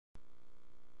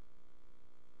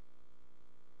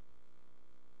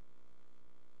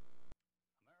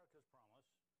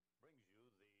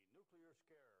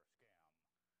nuclear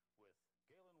scare scam with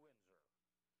Galen Windsor.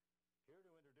 Here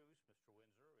to introduce Mr.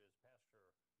 Windsor is Pastor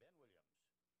Ben Williams.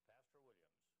 Pastor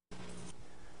Williams.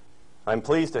 I'm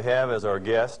pleased to have as our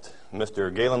guest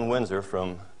Mr. Galen Windsor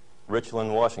from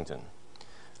Richland, Washington.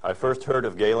 I first heard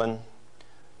of Galen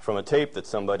from a tape that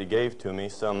somebody gave to me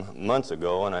some months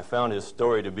ago, and I found his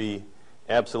story to be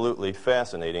absolutely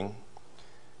fascinating.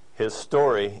 His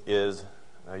story is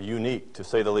unique, to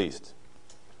say the least.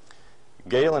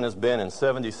 Galen has been in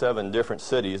 77 different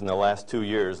cities in the last 2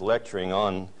 years lecturing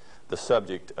on the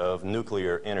subject of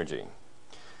nuclear energy.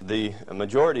 The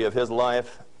majority of his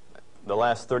life, the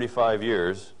last 35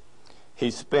 years, he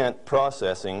spent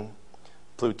processing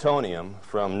plutonium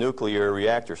from nuclear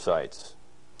reactor sites.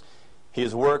 He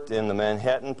has worked in the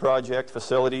Manhattan Project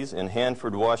facilities in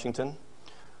Hanford, Washington,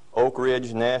 Oak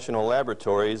Ridge National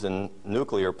Laboratories and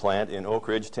Nuclear Plant in Oak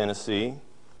Ridge, Tennessee,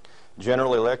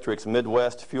 General Electric's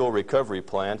Midwest Fuel Recovery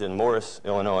Plant in Morris,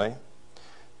 Illinois,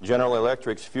 General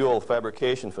Electric's Fuel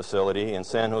Fabrication Facility in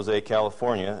San Jose,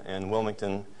 California, and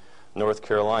Wilmington, North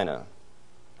Carolina.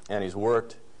 And he's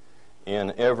worked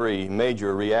in every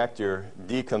major reactor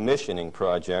decommissioning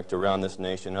project around this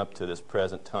nation up to this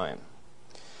present time.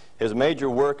 His major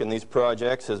work in these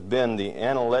projects has been the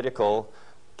analytical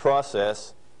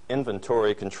process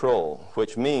inventory control,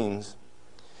 which means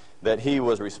that he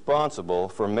was responsible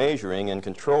for measuring and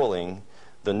controlling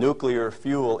the nuclear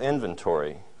fuel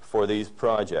inventory for these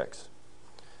projects.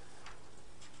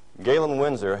 Galen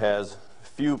Windsor has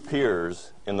few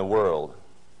peers in the world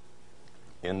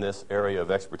in this area of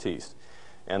expertise.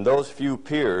 And those few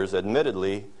peers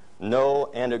admittedly know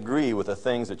and agree with the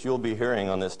things that you'll be hearing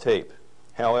on this tape.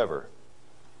 However,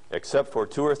 except for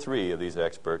 2 or 3 of these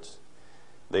experts,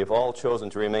 they've all chosen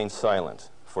to remain silent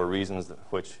for reasons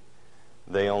which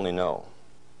they only know,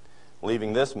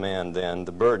 leaving this man then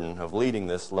the burden of leading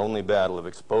this lonely battle of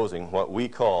exposing what we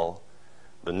call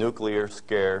the nuclear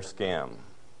scare scam.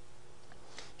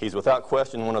 He's without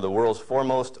question one of the world's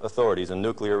foremost authorities in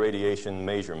nuclear radiation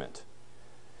measurement,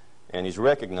 and he's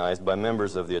recognized by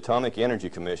members of the Atomic Energy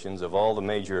Commissions of all the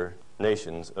major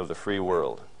nations of the free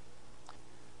world.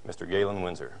 Mr. Galen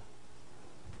Windsor.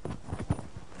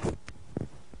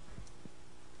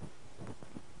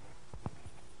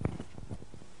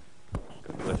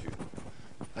 God bless you.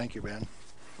 Thank you, Ben.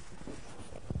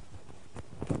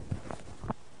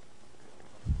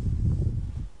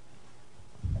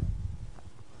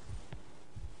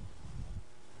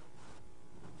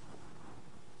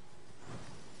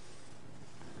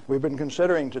 We've been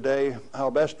considering today how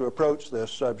best to approach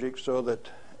this subject so that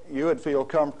you would feel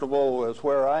comfortable with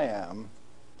where I am.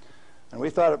 And we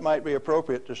thought it might be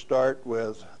appropriate to start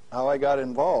with how I got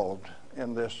involved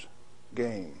in this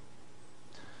game.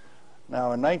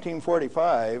 Now, in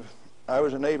 1945, I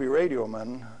was a Navy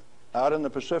radioman out in the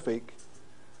Pacific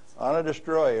on a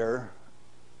destroyer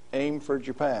aimed for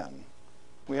Japan.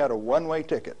 We had a one-way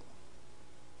ticket.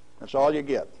 That's all you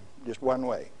get, just one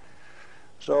way.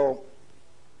 So,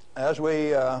 as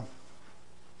we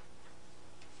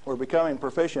were becoming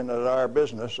proficient at our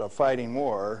business of fighting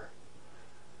war,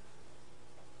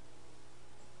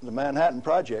 the Manhattan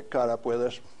Project caught up with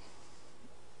us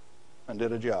and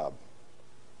did a job.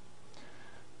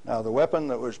 Now, the weapon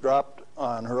that was dropped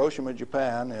on Hiroshima,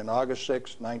 Japan in August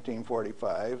 6,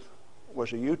 1945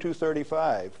 was a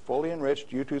U-235, fully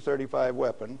enriched U-235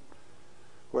 weapon,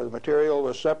 where the material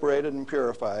was separated and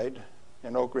purified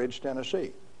in Oak Ridge,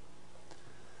 Tennessee.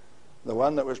 The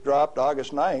one that was dropped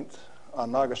August 9th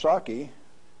on Nagasaki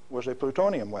was a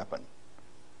plutonium weapon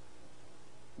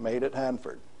made at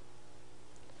Hanford.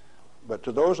 But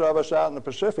to those of us out in the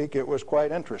Pacific, it was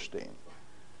quite interesting.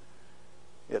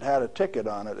 It had a ticket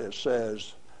on it that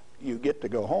says, "You get to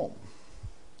go home."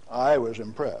 I was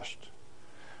impressed.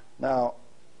 Now,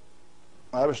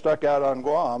 I was stuck out on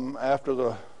Guam after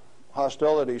the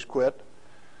hostilities quit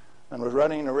and was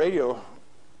running a radio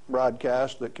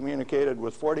broadcast that communicated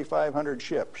with 4,500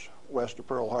 ships west of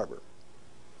Pearl Harbor.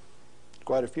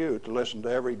 Quite a few to listen to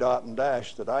every dot and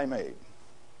dash that I made.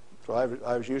 So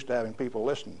I was used to having people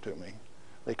listen to me.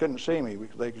 They couldn't see me,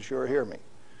 but they could sure hear me.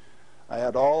 I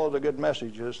had all of the good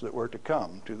messages that were to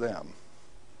come to them.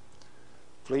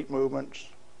 Fleet movements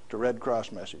to Red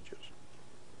Cross messages.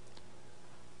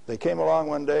 They came along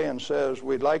one day and says,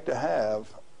 "We'd like to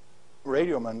have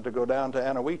radiomen to go down to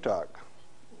Eniwetok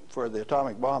for the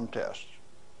atomic bomb tests."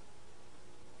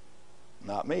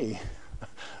 Not me.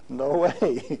 No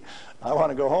way. I want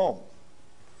to go home.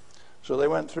 So they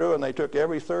went through and they took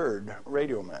every 3rd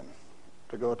radioman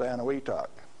to go to Eniwetok.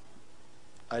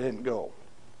 I didn't go.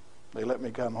 They let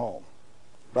me come home.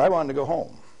 But I wanted to go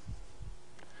home.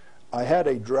 I had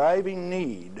a driving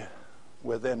need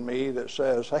within me that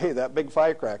says, hey, that big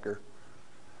firecracker,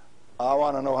 I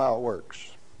want to know how it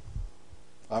works.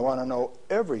 I want to know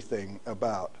everything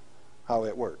about how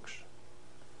it works.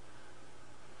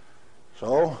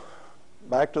 So,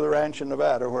 back to the ranch in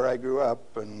Nevada where I grew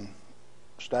up and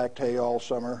stacked hay all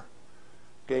summer,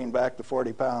 gained back the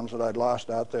 40 pounds that I'd lost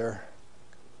out there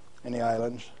in the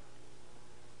islands.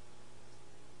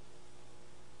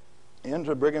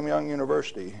 Into Brigham Young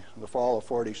University in the fall of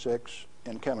 '46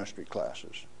 in chemistry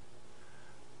classes.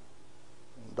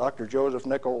 Dr. Joseph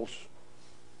Nichols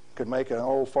could make an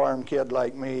old farm kid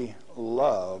like me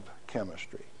love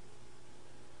chemistry.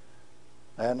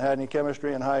 I hadn't had any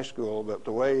chemistry in high school, but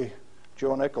the way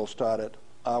Joe Nichols taught it,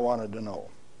 I wanted to know.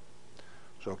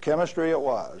 So chemistry it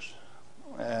was.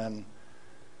 And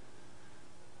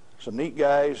some neat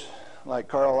guys like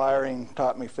Carl Eyring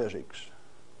taught me physics.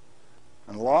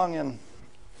 And along in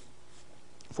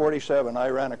 '47, I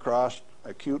ran across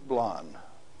a cute blonde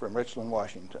from Richland,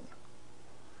 Washington.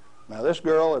 Now, this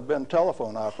girl had been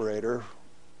telephone operator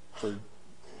for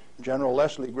General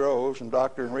Leslie Groves and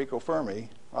Dr. Enrico Fermi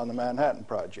on the Manhattan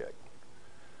Project.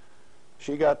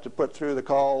 She got to put through the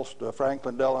calls to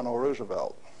Franklin Delano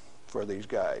Roosevelt for these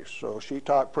guys, so she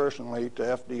talked personally to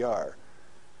FDR.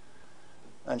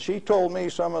 And she told me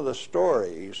some of the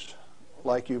stories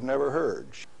like you've never heard.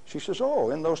 She says,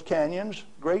 oh, in those canyons,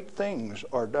 great things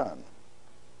are done.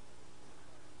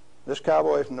 This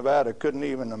cowboy from Nevada couldn't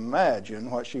even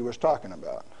imagine what she was talking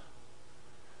about.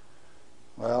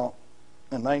 Well,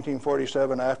 in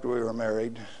 1947, after we were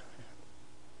married,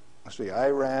 I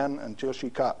ran until she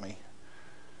caught me.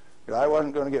 But I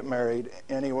wasn't going to get married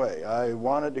anyway. I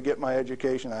wanted to get my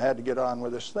education. I had to get on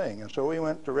with this thing. And so we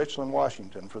went to Richland,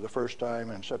 Washington for the first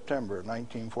time in September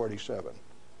 1947.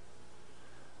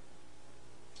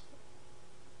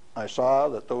 I saw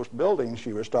that those buildings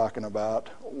she was talking about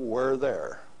were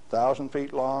there. 1,000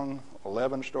 feet long,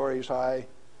 11 stories high,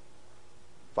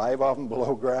 5 of them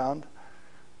below ground.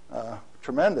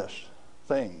 Tremendous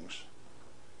things.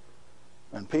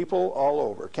 And people all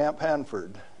over. Camp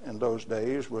Hanford in those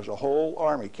days was a whole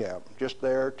army camp just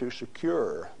there to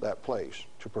secure that place,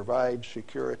 to provide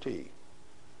security.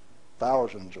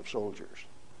 Thousands of soldiers.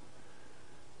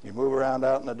 You move around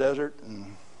out in the desert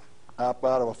and up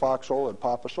out of a foxhole would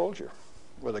pop a soldier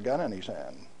with a gun in his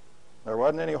hand. There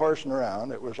wasn't any horsing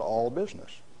around. It was all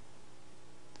business.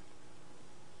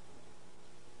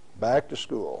 Back to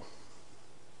school.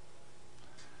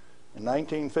 In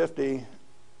 1950,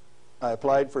 I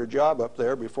applied for a job up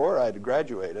there before I had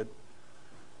graduated,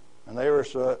 and they were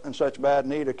in such bad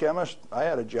need of chemists, I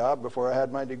had a job before I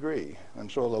had my degree.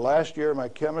 And so the last year of my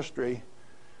chemistry,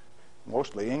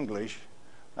 mostly English,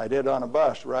 I did on a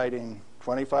bus, riding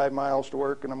 25 miles to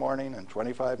work in the morning and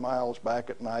 25 miles back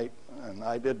at night. And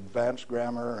I did advanced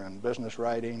grammar and business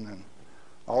writing and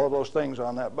all of those things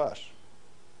on that bus.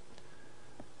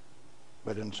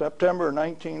 But in September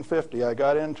 1950, I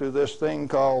got into this thing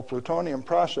called plutonium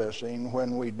processing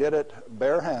when we did it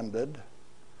barehanded,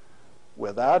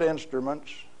 without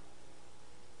instruments,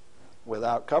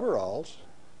 without coveralls.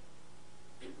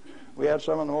 We had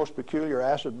some of the most peculiar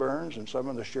acid burns in some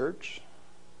of the shirts.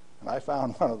 And I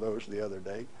found one of those the other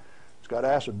day. It's got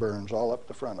acid burns all up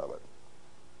the front of it.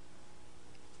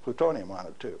 Plutonium on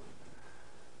it, too.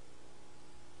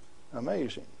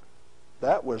 Amazing.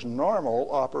 That was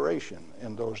normal operation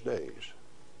in those days.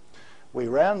 We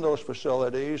ran those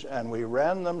facilities, and we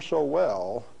ran them so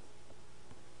well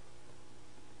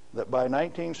that by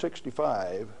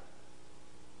 1965,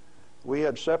 we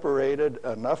had separated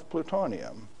enough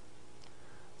plutonium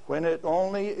when it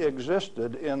only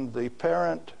existed in the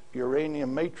parent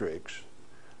uranium matrix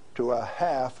to a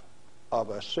half of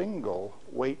a single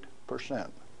weight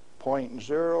percent,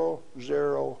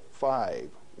 0.005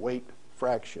 weight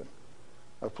fraction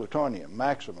of plutonium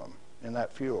maximum in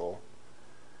that fuel.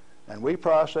 And we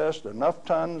processed enough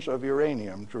tons of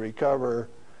uranium to recover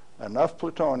enough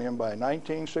plutonium by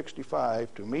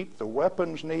 1965 to meet the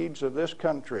weapons needs of this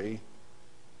country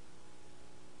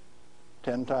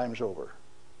 10 times over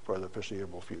for the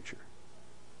foreseeable future.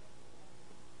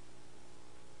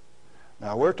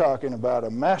 Now we're talking about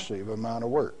a massive amount of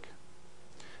work.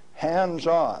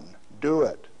 Hands-on, do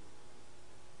it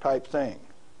type thing.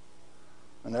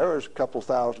 And there was a couple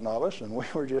thousand of us, and we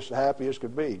were just happy as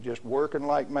could be, just working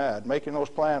like mad, making those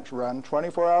plants run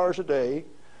 24 hours a day,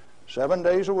 7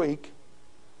 days a week,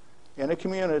 in a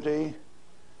community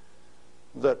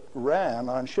that ran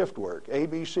on shift work,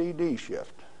 ABCD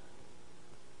shift.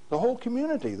 The whole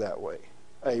community that way.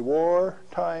 A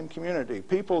wartime community,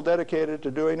 people dedicated to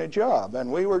doing a job,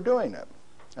 and we were doing it,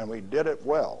 and we did it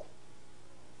well.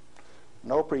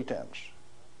 No pretense.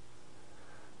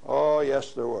 Oh,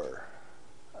 yes, there were.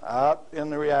 Out in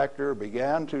the reactor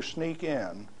began to sneak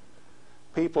in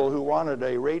people who wanted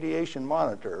a radiation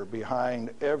monitor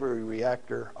behind every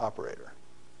reactor operator.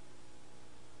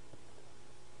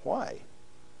 Why?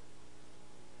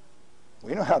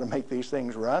 We know how to make these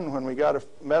things run. When we got a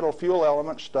metal fuel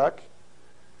element stuck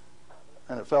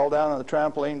and it fell down on the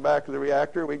trampoline back of the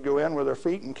reactor, we'd go in with our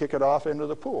feet and kick it off into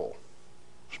the pool,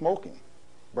 smoking,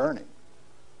 burning.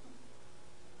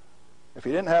 If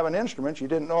you didn't have an instrument, you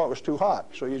didn't know it was too hot,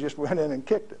 so you just went in and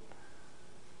kicked it.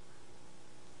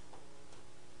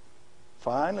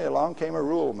 Finally, along came a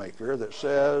rule maker that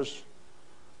says,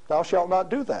 thou shalt not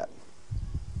do that.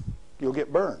 You'll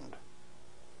get burned.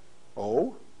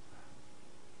 Oh,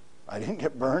 I didn't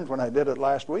get burned when I did it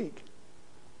last week.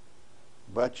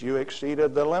 But you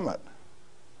exceeded the limit.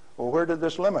 Well, where did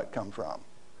this limit come from?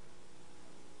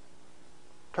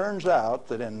 Turns out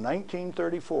that in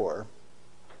 1934,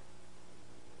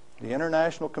 the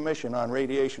International Commission on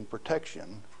Radiation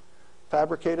Protection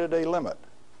fabricated a limit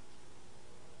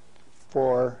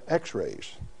for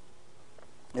X-rays.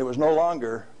 It was no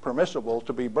longer permissible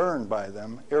to be burned by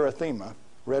them, erythema,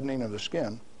 reddening of the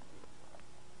skin.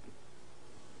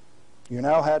 You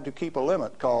now had to keep a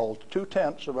limit called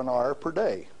 0.2 of an hour per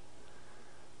day.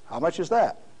 How much is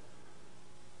that?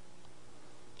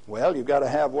 Well, you've got to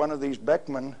have one of these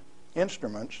Beckman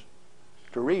instruments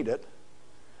to read it,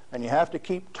 and you have to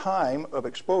keep time of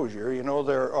exposure. You know,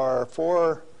 there are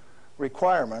 4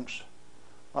 requirements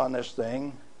on this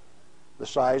thing: the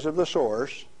size of the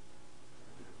source,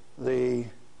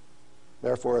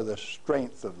 therefore the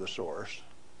strength of the source,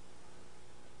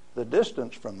 the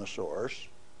distance from the source,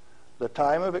 the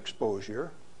time of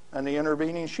exposure, and the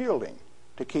intervening shielding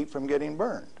to keep from getting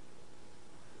burned.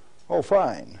 Oh,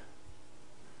 fine.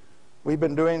 We've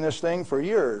been doing this thing for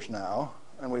years now,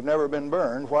 and we've never been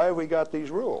burned. Why have we got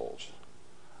these rules?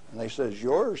 And they says,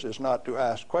 yours is not to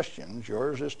ask questions,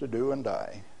 yours is to do and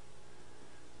die.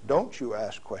 Don't you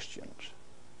ask questions.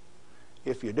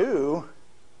 If you do,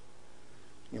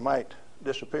 you might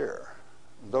disappear.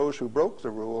 Those who broke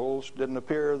the rules didn't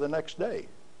appear the next day.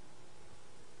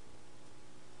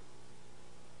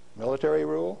 Military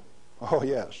rule? Oh,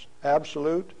 yes.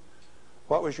 Absolute.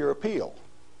 What was your appeal?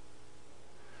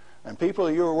 And people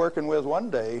you were working with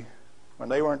one day, when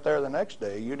they weren't there the next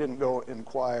day, you didn't go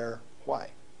inquire why.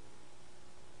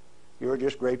 You were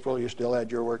just grateful you still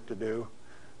had your work to do,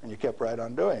 and you kept right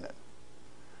on doing it.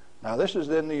 Now, this is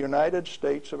in the United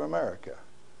States of America.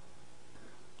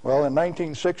 Well, in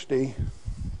 1960,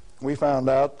 we found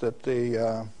out that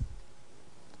the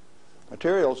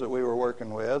materials that we were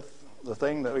working with, the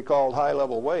thing that we called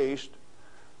high-level waste,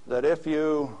 that if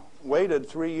you waited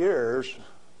 3 years,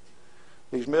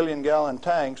 these million-gallon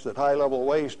tanks that high-level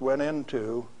waste went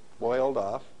into boiled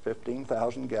off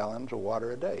 15,000 gallons of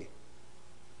water a day.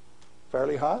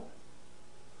 Fairly hot?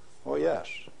 Oh, yes.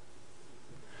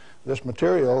 This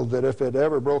material, that if it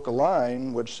ever broke a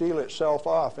line, would seal itself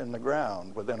off in the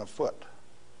ground within a foot,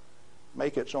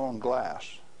 make its own glass.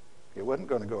 It wasn't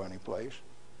going to go anyplace.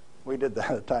 We did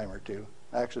that a time or two,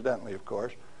 accidentally, of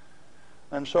course.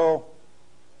 And so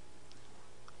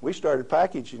we started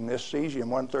packaging this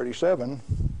cesium-137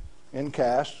 in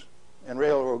casts and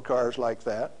railroad cars like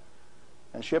that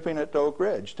and shipping it to Oak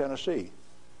Ridge, Tennessee.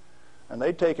 And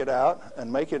they'd take it out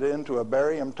and make it into a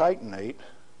barium titanate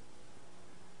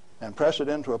and press it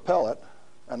into a pellet,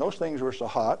 and those things were so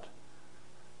hot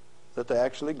that they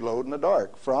actually glowed in the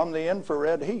dark from the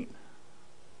infrared heat.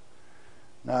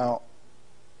 Now,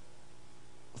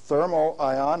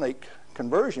 thermo-ionic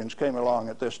conversions came along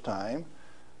at this time.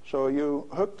 So you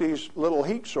hooked these little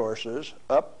heat sources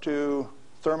up to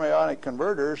thermionic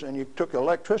converters, and you took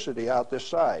electricity out this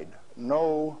side.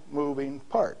 No moving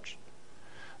parts.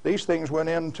 These things went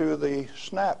into the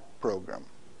SNAP program.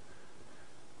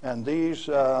 And these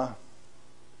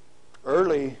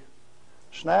early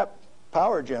SNAP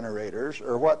power generators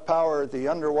are what powered the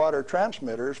underwater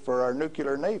transmitters for our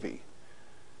nuclear navy.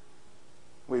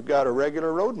 We've got a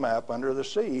regular road map under the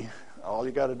sea. All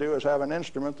you got to do is have an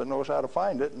instrument that knows how to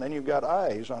find it, and then you've got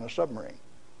eyes on a submarine.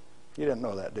 You didn't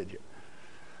know that, did you?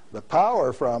 The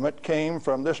power from it came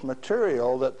from this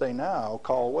material that they now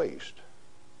call waste.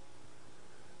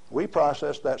 We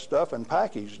processed that stuff and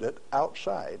packaged it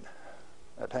outside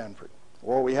at Hanford.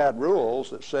 Well, we had rules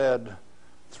that said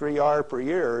 3R per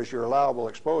year is your allowable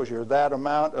exposure, that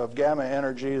amount of gamma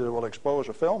energy that will expose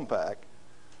a film pack.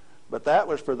 But that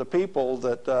was for the people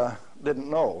that didn't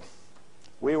know.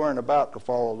 We weren't about to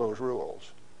follow those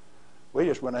rules. We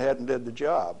just went ahead and did the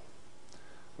job.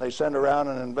 They send around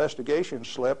an investigation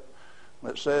slip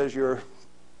that says your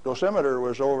dosimeter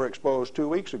was overexposed 2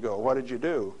 weeks ago. What did you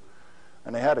do?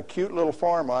 And they had a cute little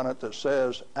form on it that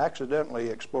says accidentally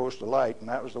exposed to light, and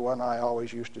that was the one I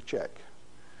always used to check.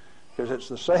 Because it's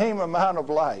the same amount of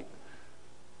light.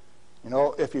 You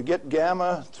know, if you get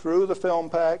gamma through the film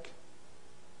pack,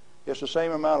 it's the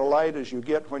same amount of light as you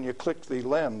get when you click the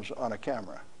lens on a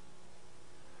camera.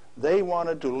 They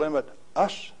wanted to limit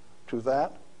us to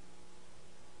that.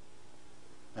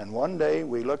 And one day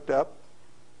we looked up,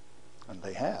 and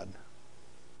they had.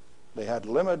 They had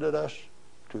limited us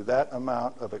to that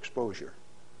amount of exposure.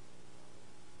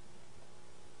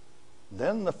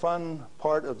 Then the fun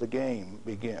part of the game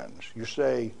begins. You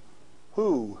say,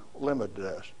 who limited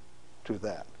us to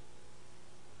that?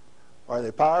 Are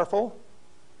they powerful?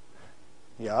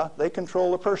 Yeah, they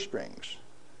control the purse strings.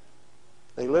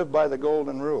 They live by the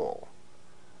golden rule.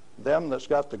 Them that's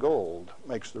got the gold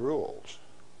makes the rules.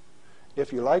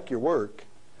 If you like your work,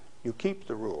 you keep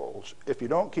the rules. If you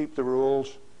don't keep the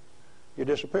rules, you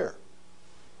disappear.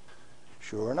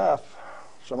 Sure enough,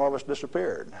 some of us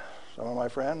disappeared. Some of my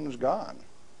friends gone.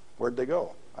 Where'd they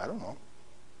go? I don't know.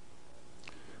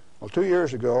 Well, 2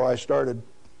 years ago, I started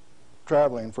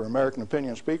traveling for American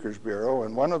Opinion Speakers Bureau,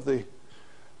 and one of the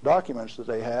documents that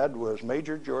they had was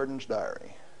Major Jordan's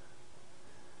diary.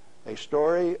 A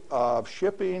story of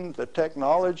shipping the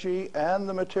technology and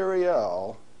the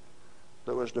materiel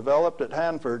that was developed at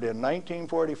Hanford in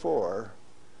 1944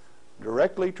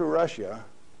 directly to Russia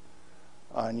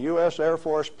on U.S. Air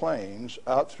Force planes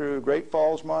out through Great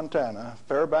Falls, Montana,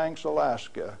 Fairbanks,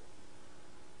 Alaska,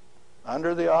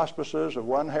 under the auspices of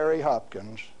one Harry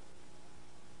Hopkins,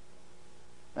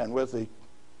 and with the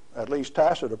at least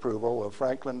tacit approval of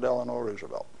Franklin Delano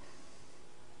Roosevelt.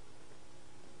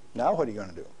 Now what are you going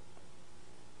to do?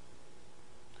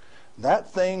 That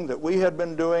thing that we had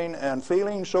been doing and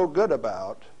feeling so good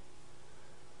about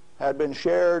had been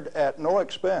shared at no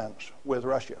expense with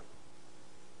Russia.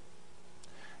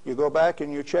 You go back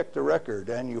and you check the record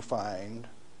and you find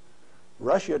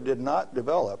Russia did not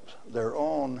develop their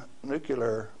own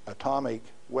nuclear atomic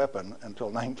weapon until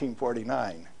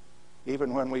 1949,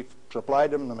 even when we supplied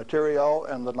them the material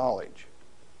and the knowledge.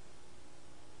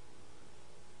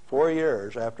 4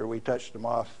 years after we touched them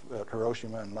off at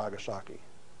Hiroshima and Nagasaki.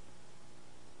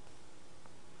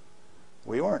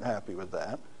 We weren't happy with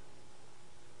that.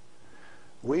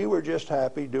 We were just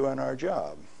happy doing our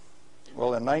job.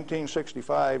 Well, in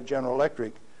 1965, General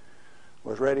Electric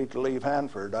was ready to leave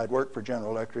Hanford. I'd worked for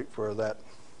General Electric for that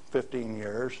 15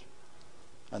 years,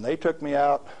 and they took me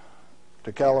out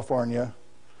to California,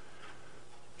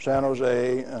 San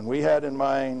Jose, and we had in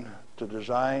mind to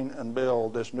design and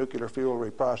build this nuclear fuel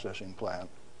reprocessing plant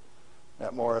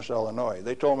at Morris, Illinois.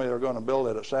 They told me they were going to build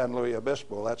it at San Luis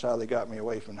Obispo. That's how they got me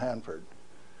away from Hanford.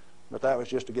 But that was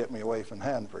just to get me away from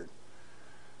Hanford.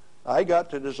 I got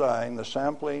to design the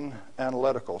sampling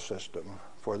analytical system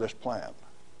for this plant.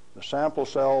 The sample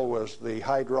cell was the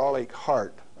hydraulic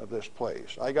heart of this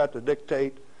place. I got to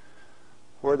dictate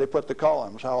where they put the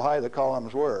columns, how high the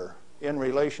columns were in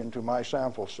relation to my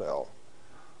sample cell.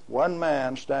 One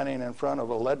man standing in front of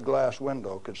a lead glass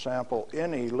window could sample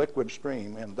any liquid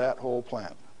stream in that whole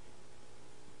plant.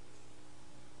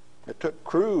 It took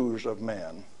crews of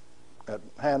men at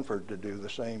Hanford to do the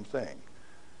same thing.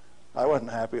 I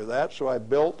wasn't happy with that, so I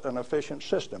built an efficient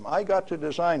system. I got to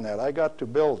design that. I got to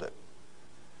build it.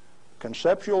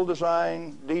 Conceptual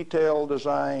design, detailed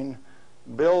design,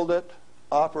 build it,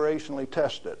 operationally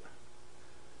test it.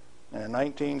 And in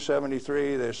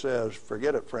 1973, they says,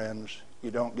 forget it, friends,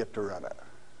 you don't get to run it.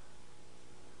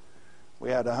 We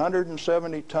had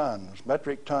 170 tons,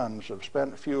 metric tons of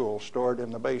spent fuel stored in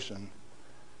the basin.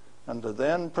 And the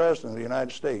then President of the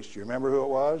United States, do you remember who it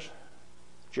was?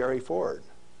 Jerry Ford.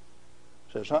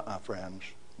 Says, friends,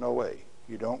 no way,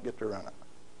 you don't get to run it.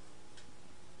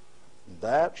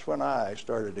 That's when I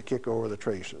started to kick over the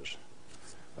traces.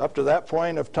 Up to that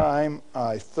point of time,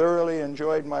 I thoroughly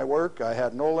enjoyed my work. I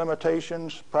had no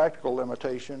limitations, practical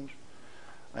limitations.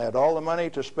 I had all the money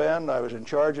to spend. I was in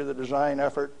charge of the design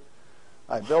effort.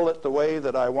 I built it the way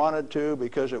that I wanted to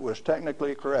because it was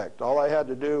technically correct. All I had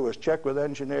to do was check with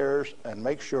engineers and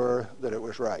make sure that it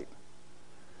was right.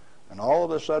 And all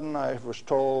of a sudden I was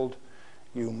told,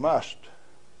 you must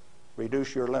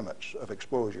reduce your limits of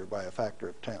exposure by a factor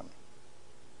of 10.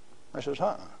 I says,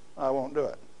 I won't do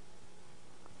it.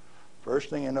 First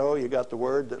thing you know, you got the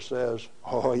word that says,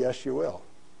 oh, yes, you will.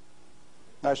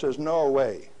 I says, no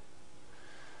way.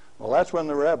 Well, that's when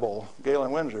the rebel,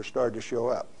 Galen Winsor, started to show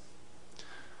up.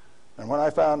 And when I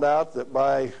found out that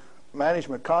by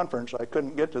management conference I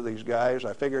couldn't get to these guys,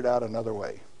 I figured out another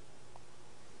way.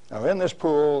 Now, in this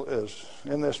plant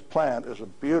is a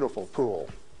beautiful pool.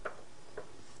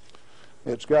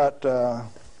 It's got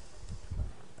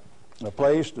a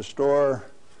place to store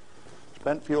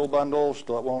spent fuel bundles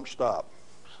till it won't stop.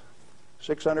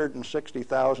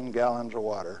 660,000 gallons of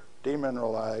water,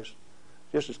 demineralized,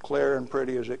 just as clear and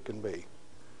pretty as it can be.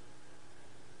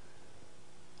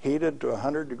 Heated to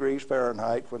 100 degrees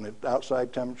Fahrenheit when the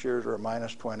outside temperatures are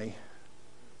minus 20,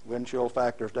 wind chill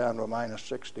factors down to a minus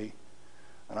 60,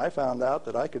 and I found out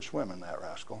that I could swim in that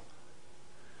rascal.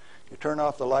 You turn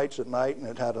off the lights at night and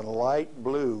it had a light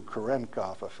blue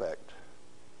Cherenkov effect.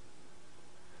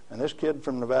 And this kid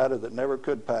from Nevada that never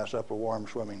could pass up a warm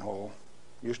swimming hole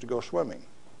used to go swimming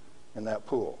in that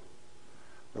pool.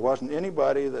 There wasn't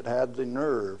anybody that had the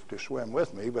nerve to swim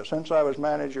with me, but since I was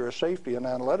manager of safety and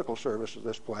analytical service of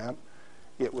this plant,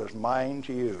 it was mine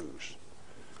to use.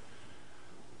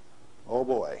 Oh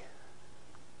boy.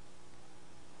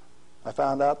 I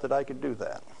found out that I could do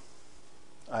that.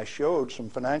 I showed some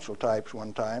financial types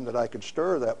one time that I could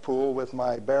stir that pool with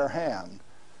my bare hand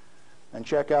and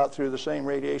check out through the same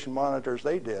radiation monitors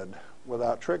they did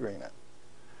without triggering it.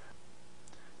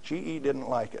 GE didn't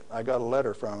like it. I got a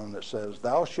letter from them that says,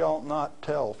 "Thou shalt not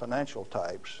tell financial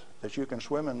types that you can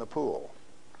swim in the pool,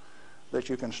 that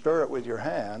you can stir it with your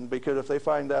hand, because if they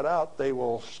find that out, they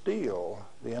will steal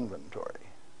the inventory.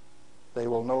 They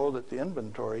will know that the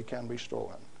inventory can be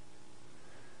stolen."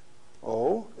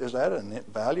 Oh, is that a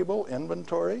valuable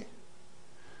inventory?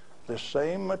 The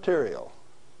same material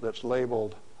that's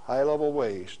labeled high-level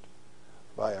waste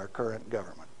by our current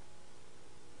government,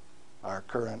 our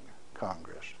current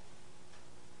Congress.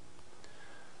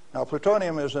 Now,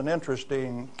 plutonium is an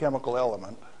interesting chemical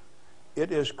element.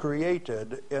 It is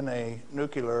created in a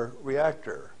nuclear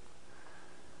reactor.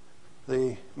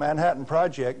 The Manhattan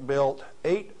Project built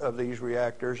 8 of these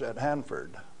reactors at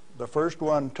Hanford. The first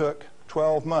one took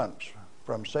 12 months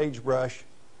from sagebrush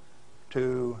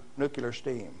to nuclear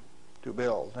steam to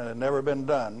build, and it had never been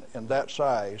done in that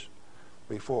size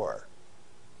before.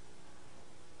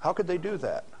 How could they do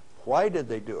that? Why did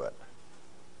they do it?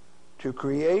 To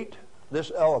create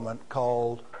this element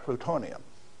called plutonium.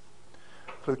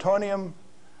 Plutonium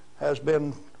has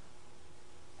been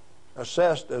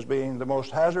assessed as being the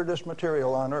most hazardous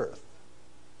material on Earth.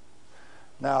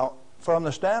 Now, from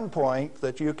the standpoint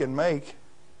that you can make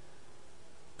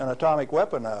an atomic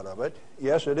weapon out of it,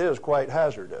 yes, it is quite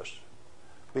hazardous,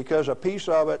 because a piece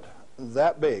of it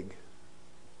that big,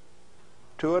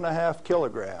 2.5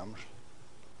 kilograms,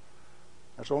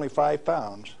 that's only 5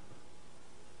 pounds,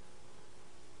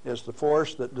 is the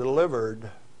force that delivered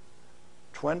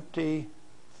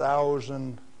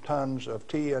 20,000 tons of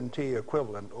TNT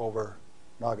equivalent over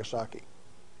Nagasaki.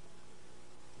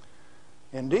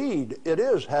 Indeed, it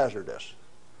is hazardous.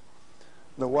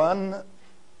 The one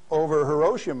over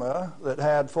Hiroshima that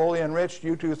had fully enriched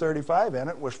U-235 in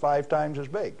it was 5 times as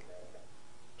big.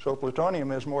 So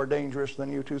plutonium is more dangerous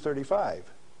than U-235,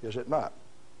 is it not?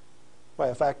 By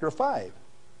a factor of 5. It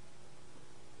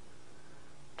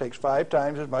takes 5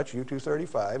 times as much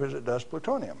U-235 as it does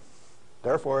plutonium.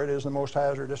 Therefore, it is the most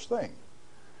hazardous thing.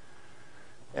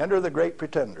 Enter the great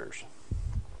pretenders.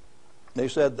 They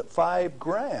said that 5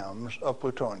 grams of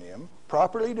plutonium,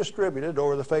 properly distributed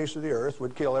over the face of the Earth,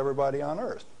 would kill everybody on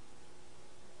Earth.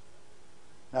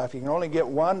 Now, if you can only get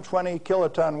one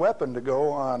 20-kiloton weapon to go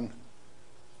on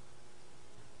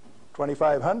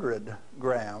 2,500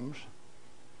 grams,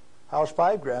 how's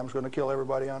 5 grams going to kill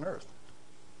everybody on Earth?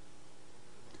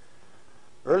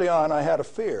 Early on, I had a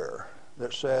fear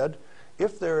that said,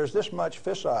 if there is this much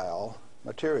fissile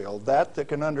material, that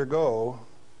can undergo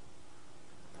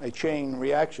a chain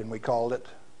reaction, we called it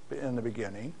in the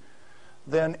beginning,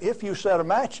 then if you set a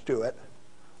match to it,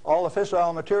 all the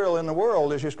fissile material in the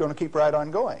world is just going to keep right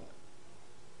on going.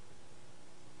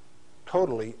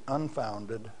 Totally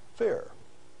unfounded fear.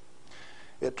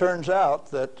 It turns out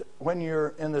that when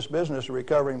you're in this business of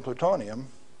recovering plutonium,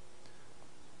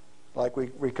 like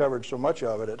we recovered so much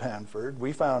of it at Hanford,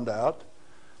 we found out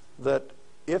that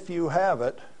if you have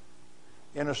it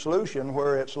in a solution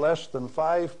where it's less than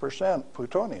 5%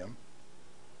 plutonium,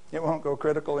 it won't go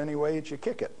critical any way that you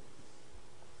kick it.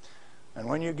 And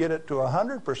when you get it to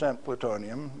 100%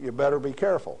 plutonium, you better be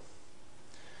careful.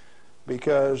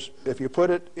 Because if you put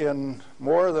it in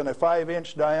more than a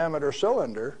 5-inch diameter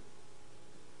cylinder,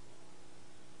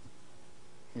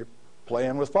 you're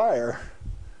playing with fire.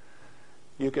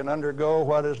 You can undergo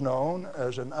what is known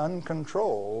as an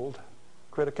uncontrolled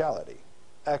criticality,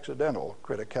 accidental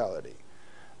criticality.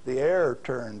 The air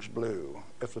turns blue.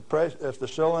 If the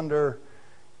cylinder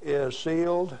is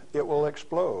sealed, it will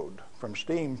explode from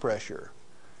steam pressure.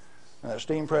 And that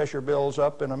steam pressure builds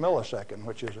up in a millisecond,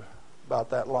 which is about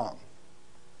that long.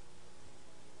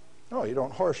 No, you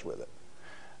don't horse with it.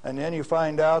 And then you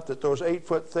find out that those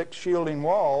 8-foot thick shielding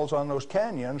walls on those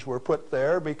canyons were put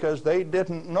there because they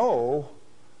didn't know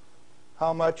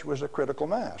how much was a critical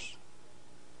mass.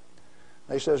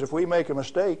 They says, if we make a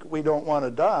mistake, we don't want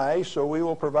to die, so we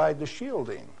will provide the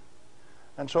shielding.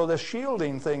 And so this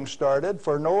shielding thing started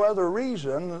for no other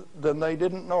reason than they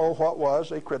didn't know what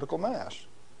was a critical mass.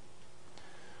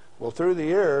 Well, through the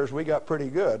years, we got pretty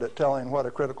good at telling what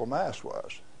a critical mass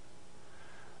was.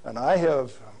 And I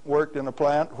have worked in a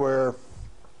plant where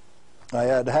I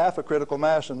had half a critical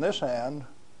mass in this hand,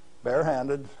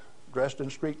 barehanded, dressed in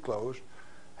street clothes,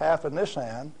 half in this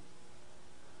hand,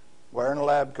 wearing a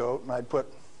lab coat, and I'd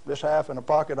put this half in a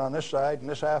pocket on this side and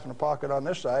this half in a pocket on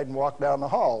this side and walk down the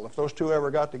hall. If those two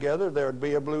ever got together, there would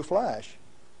be a blue flash.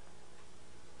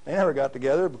 They never got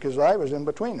together because I was in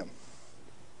between them.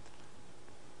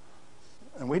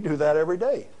 And we do that every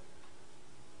day.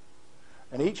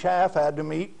 And each half had to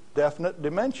meet definite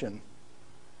dimension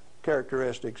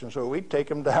characteristics. And so we'd take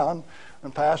them down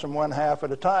and pass them one half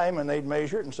at a time, and they'd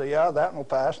measure it and say, yeah, that one will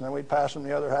pass. And then we'd pass them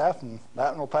the other half, and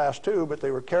that one will pass too. But they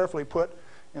were carefully put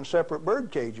in separate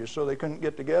bird cages so they couldn't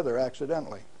get together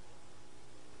accidentally.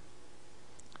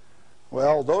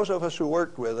 Well, those of us who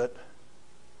worked with it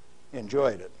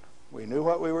enjoyed it. We knew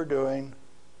what we were doing.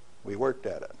 We worked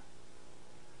at it.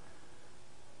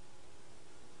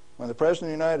 When the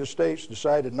President of the United States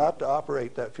decided not to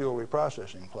operate that fuel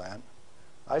reprocessing plant,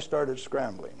 I started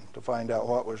scrambling to find out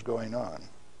what was going on.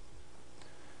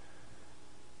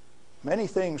 Many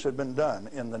things had been done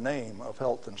in the name of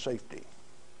health and safety.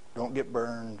 Don't get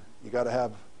burned. You got to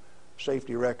have a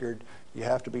safety record. You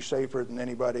have to be safer than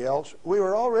anybody else. We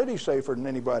were already safer than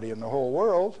anybody in the whole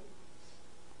world.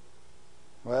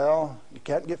 Well, you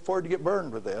can't afford to get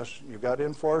burned with this. You've got to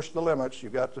enforce the limits.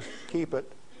 You've got to keep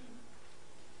it.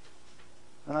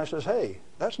 And I says, hey,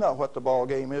 that's not what the ball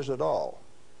game is at all.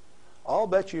 I'll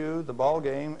bet you the ball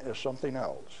game is something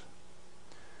else.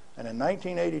 And in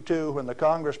 1982, when the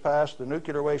Congress passed the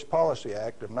Nuclear Waste Policy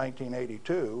Act of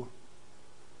 1982,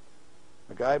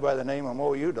 a guy by the name of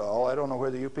Mo Udall, I don't know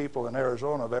whether you people in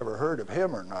Arizona have ever heard of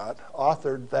him or not,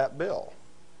 authored that bill.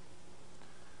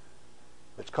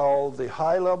 It's called the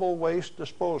High-Level Waste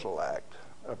Disposal Act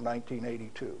of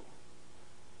 1982.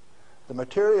 The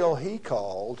material he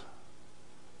called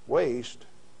waste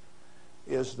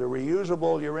is the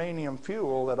reusable uranium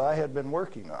fuel that I had been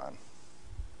working on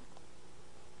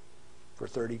for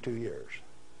 32 years.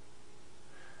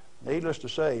 Needless to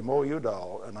say, Mo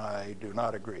Udall and I do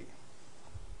not agree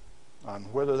on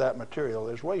whether that material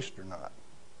is waste or not.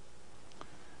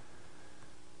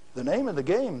 The name of the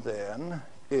game then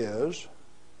is,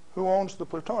 who owns the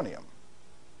plutonium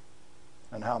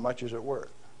and how much is it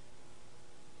worth?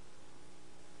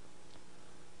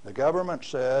 The government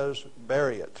says,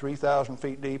 bury it 3,000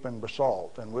 feet deep in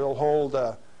basalt, and we'll hold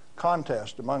a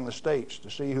contest among the states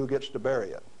to see who gets to bury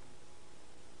it.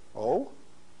 Oh?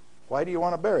 Why do you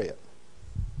want to bury it?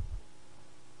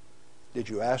 Did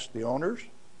you ask the owners?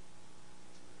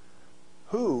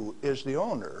 Who is the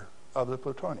owner of the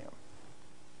plutonium?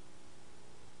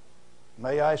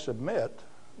 May I submit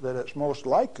that it's most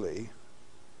likely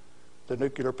the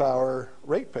nuclear power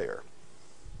ratepayer.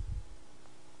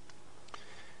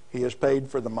 He is paid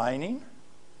for the mining,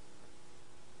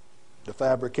 the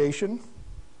fabrication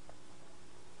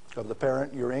of the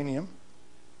parent uranium,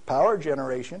 power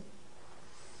generation,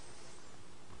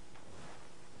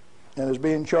 and is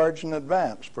being charged in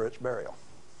advance for its burial.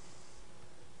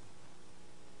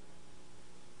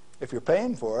 If you're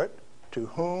paying for it, to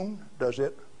whom does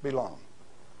it belong?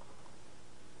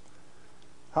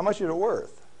 How much is it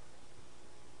worth?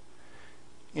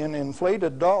 In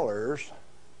inflated dollars,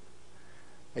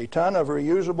 a ton of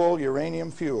reusable uranium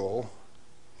fuel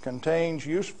contains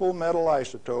useful metal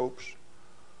isotopes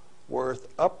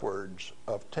worth upwards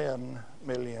of $10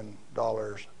 million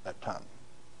a ton.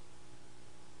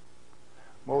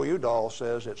 Mo Udall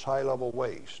says it's high-level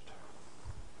waste.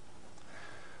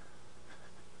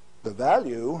 The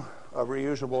value of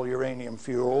reusable uranium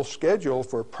fuel scheduled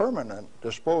for permanent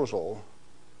disposal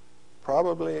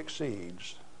probably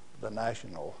exceeds the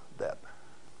national debt.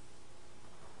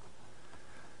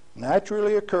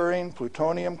 Naturally occurring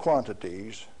plutonium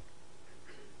quantities,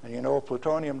 and you know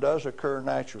plutonium does occur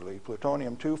naturally.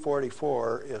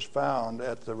 Plutonium-244 is found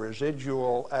at the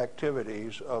residual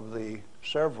activities of the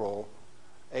several,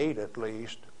 8 at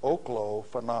least, Oklo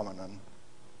phenomenon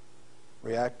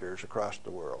reactors across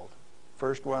the world.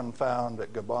 First one found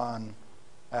at Gabon,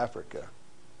 Africa.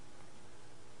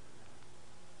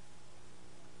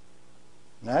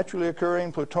 Naturally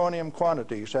occurring plutonium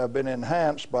quantities have been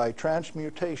enhanced by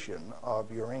transmutation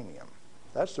of uranium.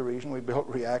 That's the reason we built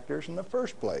reactors in the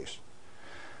first place.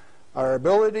 Our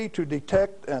ability to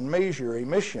detect and measure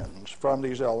emissions from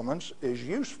these elements is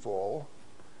useful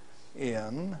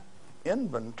in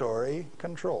inventory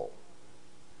control.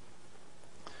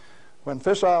 When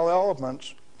fissile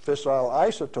elements, fissile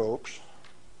isotopes,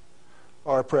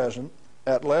 are present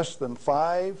at less than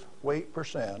 5 weight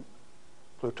percent,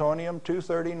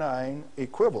 plutonium-239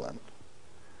 equivalent,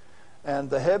 and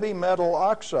the heavy metal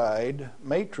oxide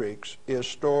matrix is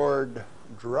stored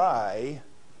dry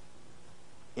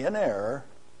in air,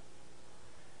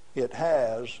 it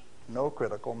has no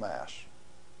critical mass.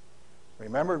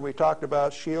 Remember we talked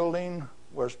about shielding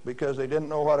was because they didn't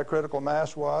know what a critical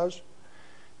mass was?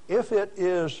 If it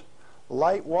is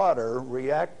light water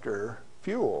reactor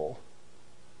fuel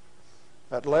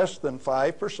at less than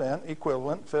 5%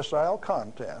 equivalent fissile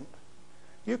content,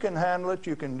 you can handle it,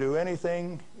 you can do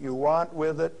anything you want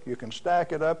with it, you can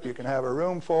stack it up, you can have a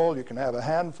room full, you can have a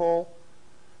handful.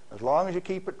 As long as you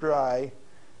keep it dry,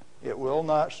 it will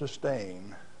not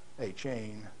sustain a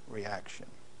chain reaction.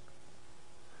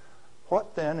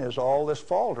 What then is all this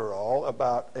falderall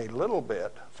about a little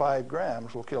bit, 5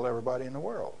 grams will kill everybody in the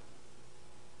world?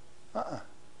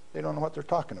 They don't know what they're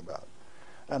talking about.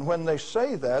 And when they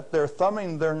say that, they're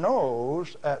thumbing their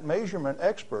nose at measurement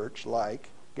experts like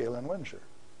Galen Winsor.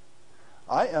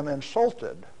 I am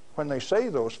insulted when they say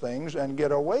those things and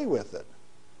get away with it,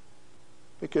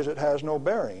 because it has no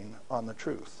bearing on the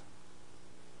truth.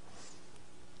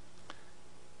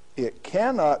 It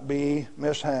cannot be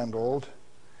mishandled.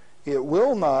 It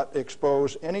will not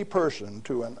expose any person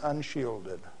to an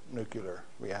unshielded nuclear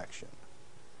reaction.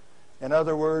 In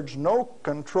other words, no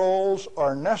controls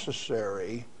are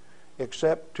necessary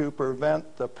except to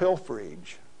prevent the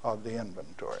pilferage of the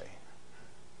inventory.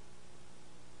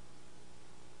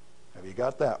 Have you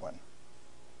got that one?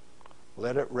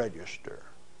 Let it register.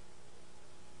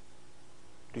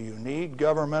 Do you need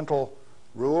governmental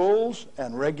rules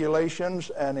and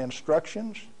regulations and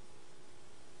instructions?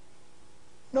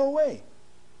 No way.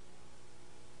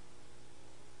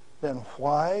 Then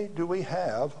why do we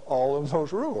have all of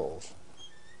those rules?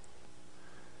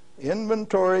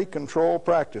 Inventory control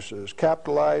practices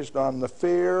capitalized on the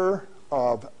fear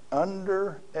of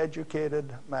undereducated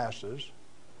masses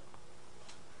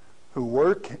who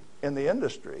work in the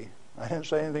industry. I didn't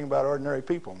say anything about ordinary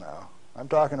people now. I'm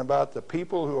talking about the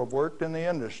people who have worked in the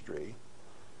industry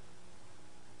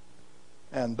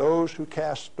and those who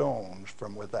cast stones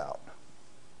from without.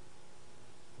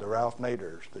 The Ralph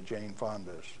Naders, the Jane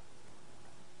Fondas.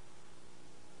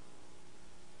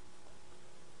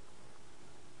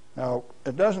 Now,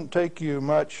 it doesn't take you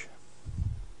much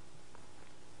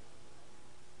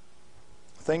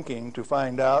thinking to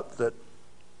find out that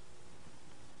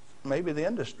maybe the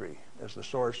industry is the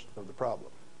source of the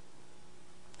problem.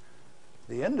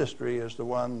 The industry is the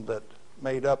one that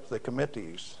made up the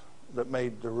committees that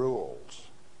made the rules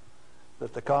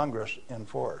that the Congress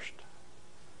enforced.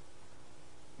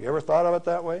 You ever thought of it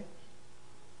that way?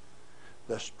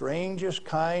 The strangest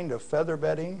kind of feather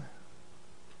bedding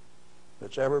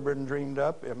that's ever been dreamed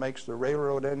up, it makes the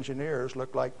railroad engineers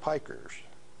look like pikers.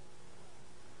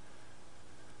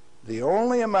 The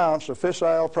only amounts of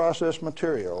fissile process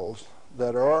materials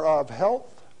that are of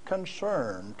health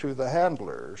concern to the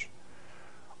handlers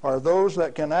are those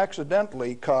that can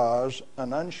accidentally cause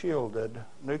an unshielded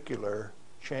nuclear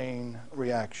chain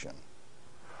reaction,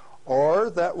 or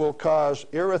that will cause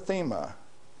erythema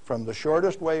from the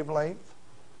shortest wavelength,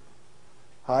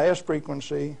 highest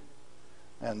frequency,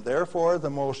 and therefore the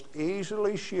most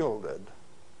easily shielded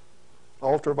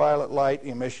ultraviolet light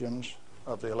emissions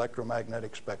of the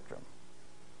electromagnetic spectrum.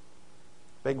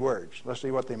 Big words. Let's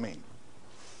see what they mean.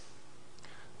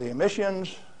 The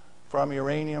emissions from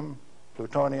uranium,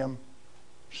 plutonium,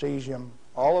 cesium,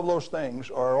 all of those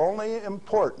things are only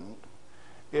important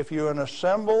if you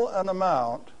assemble an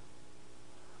amount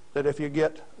that if you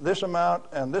get this amount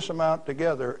and this amount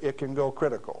together, it can go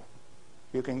critical.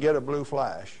 You can get a blue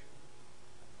flash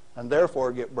and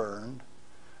therefore get burned.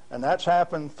 And that's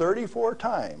happened 34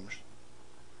 times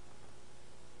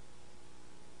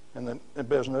in the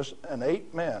business, and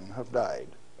 8 men have died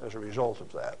as a result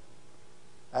of that.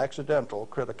 Accidental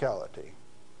criticality.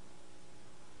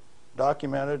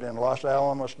 Documented in Los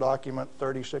Alamos document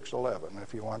 3611,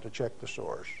 if you want to check the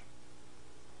source.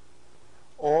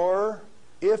 Or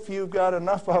if you've got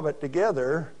enough of it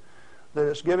together that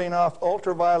it's giving off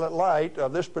ultraviolet light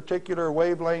of this particular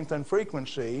wavelength and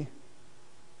frequency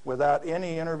without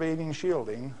any intervening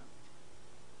shielding,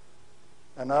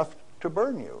 enough to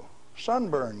burn you,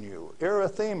 sunburn you,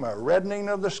 erythema, reddening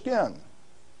of the skin.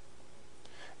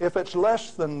 If it's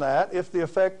less than that, if the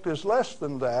effect is less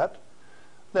than that,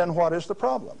 then what is the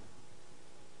problem?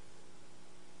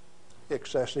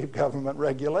 excessive government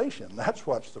regulation. That's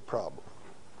what's the problem.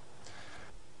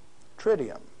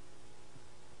 Tritium.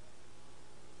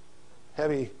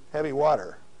 Heavy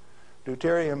water.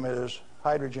 Deuterium is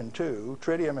hydrogen 2.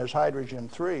 Tritium is hydrogen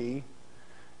 3.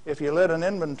 If you let an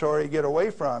inventory get away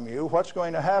from you, what's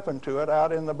going to happen to it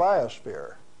out in the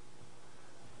biosphere?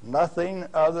 Nothing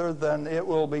other than it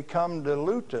will become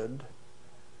diluted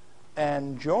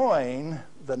and join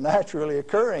the naturally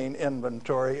occurring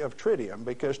inventory of tritium,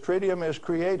 because tritium is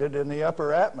created in the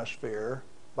upper atmosphere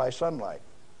by sunlight.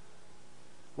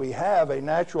 We have a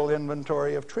natural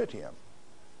inventory of tritium.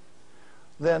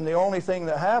 Then the only thing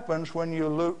that happens when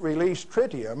you release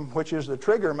tritium, which is the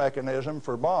trigger mechanism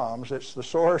for bombs, it's the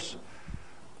source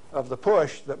of the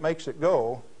push that makes it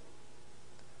go,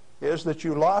 is that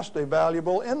you lost a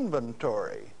valuable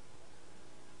inventory.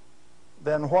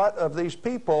 Then what of these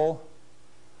people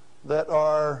that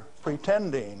are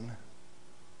pretending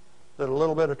that a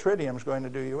little bit of tritium is going to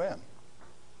do you in?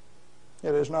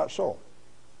 It is not so.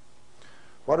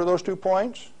 What are those 2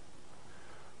 points?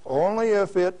 Only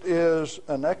if it is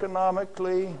an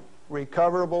economically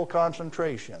recoverable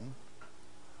concentration,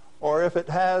 or if it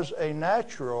has a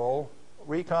natural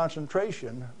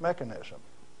reconcentration mechanism.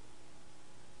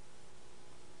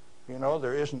 You know,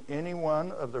 there isn't any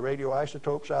one of the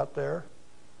radioisotopes out there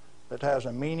that has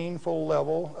a meaningful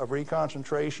level of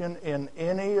reconcentration in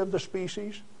any of the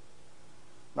species,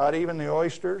 not even the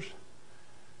oysters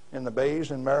in the bays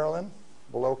in Maryland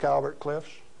below Calvert Cliffs.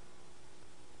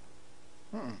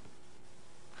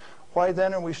 Why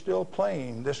then are we still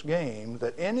playing this game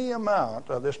that any amount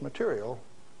of this material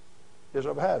is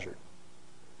of hazard?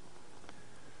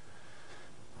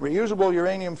 Reusable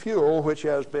uranium fuel, which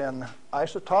has been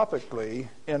isotopically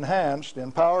enhanced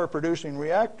in power-producing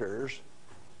reactors,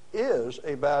 is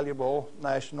a valuable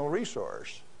national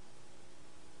resource,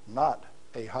 not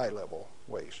a high-level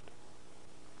waste.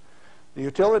 The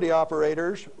utility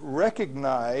operators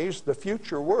recognize the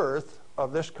future worth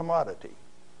of this commodity.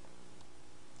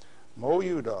 Mo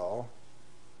Udall,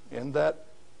 in that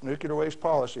Nuclear Waste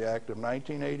Policy Act of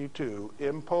 1982,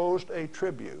 imposed a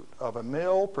tribute of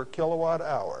 $1 per kilowatt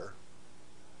hour,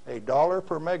 $1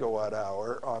 per megawatt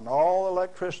hour on all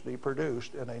electricity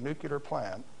produced in a nuclear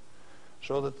plant,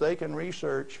 so that they can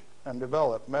research and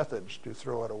develop methods to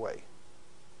throw it away.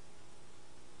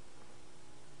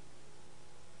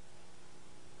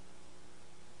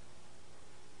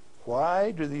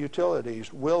 Why do the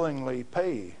utilities willingly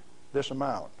pay this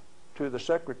amount to the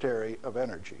Secretary of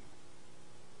Energy?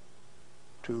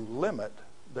 To limit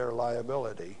their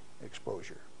liability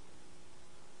exposure.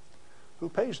 Who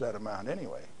pays that amount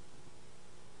anyway?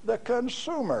 The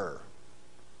consumer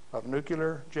of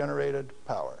nuclear generated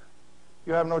power.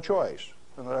 You have no choice,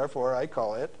 and therefore I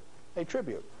call it a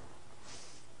tribute.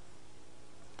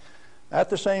 At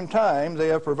the same time, they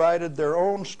have provided their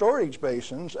own storage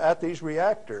basins at these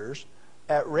reactors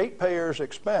at ratepayers'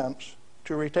 expense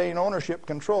to retain ownership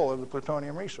control of the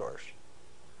plutonium resource.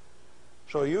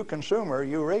 So you consumer,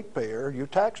 you ratepayer, you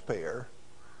taxpayer,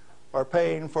 are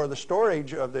paying for the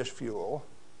storage of this fuel,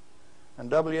 and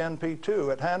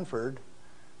WNP2 at Hanford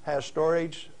has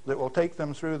storage that will take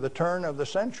them through the turn of the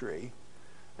century,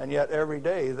 and yet every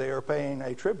day they are paying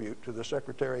a tribute to the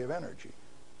Secretary of Energy,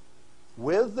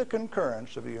 with the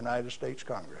concurrence of the United States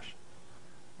Congress,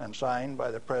 and signed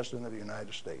by the President of the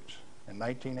United States in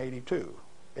 1982,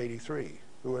 83.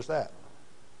 Who was that?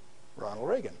 Ronald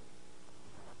Reagan.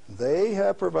 They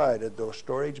have provided those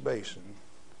storage basins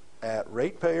at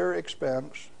ratepayer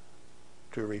expense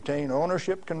to retain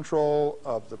ownership control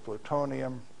of the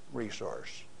plutonium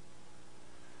resource.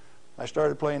 I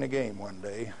started playing a game one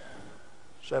day,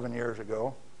 7 years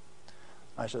ago.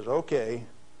 I says, okay,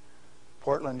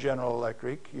 Portland General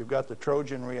Electric, you've got the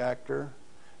Trojan reactor,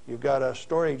 you've got a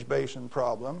storage basin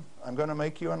problem, I'm going to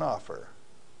make you an offer.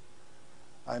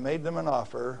 I made them an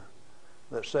offer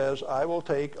that says, I will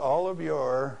take all of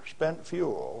your spent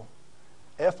fuel,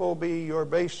 FOB your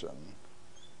basin,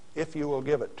 if you will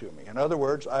give it to me. In other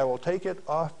words, I will take it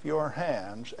off your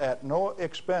hands at no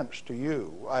expense to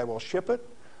you. I will ship it,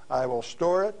 I will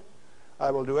store it,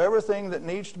 I will do everything that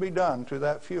needs to be done to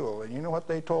that fuel. And you know what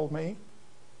they told me?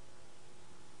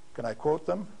 Can I quote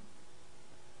them?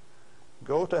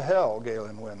 Go to hell,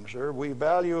 Galen Windsor. We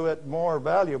value it more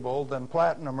valuable than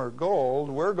platinum or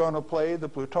gold. We're going to play the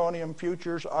plutonium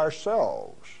futures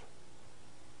ourselves.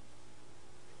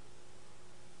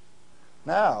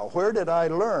 Now, where did I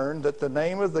learn that the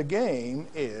name of the game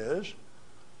is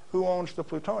who owns the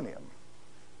plutonium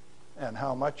and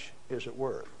how much is it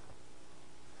worth?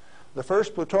 The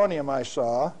first plutonium I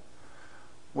saw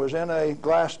was in a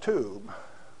glass tube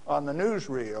on the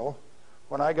newsreel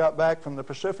when I got back from the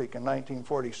Pacific in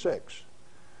 1946.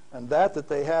 And that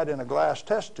they had in a glass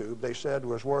test tube, they said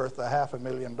was worth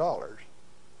 $500,000.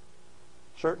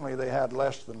 Certainly they had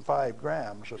less than 5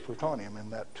 grams of plutonium in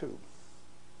that tube.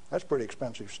 That's pretty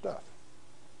expensive stuff.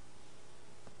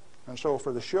 And so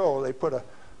for the show, they put a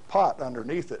pot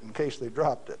underneath it in case they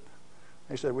dropped it.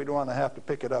 They said, we don't want to have to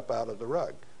pick it up out of the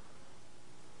rug.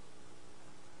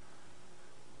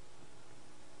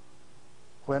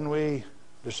 When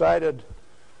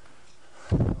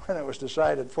it was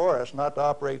decided for us not to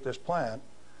operate this plant,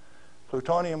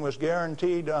 plutonium was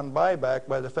guaranteed on buyback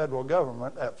by the federal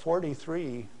government at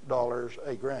 $43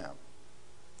 a gram.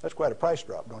 That's quite a price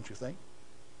drop, don't you think?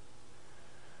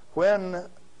 When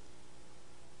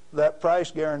that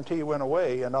price guarantee went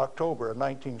away in October of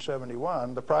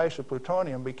 1971, the price of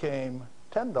plutonium became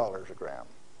 $10 a gram.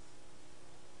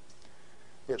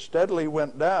 It steadily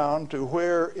went down to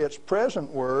where its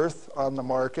present worth on the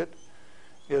market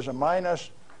is a minus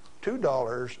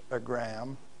 $2 a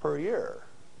gram per year.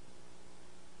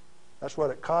 That's what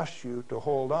it costs you to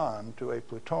hold on to a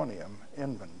plutonium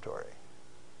inventory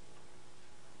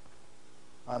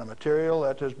on a material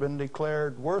that has been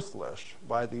declared worthless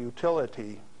by the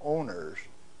utility owners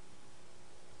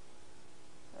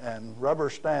and rubber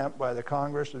stamped by the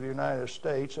Congress of the United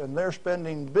States, and they're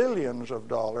spending billions of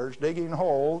dollars digging a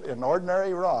hole in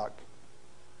ordinary rock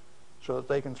so that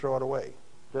they can throw it away,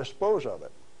 dispose of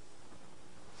it.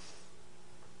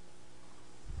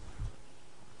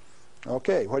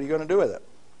 Okay, what are you going to do with it?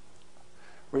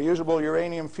 Reusable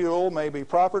uranium fuel may be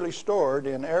properly stored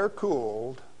in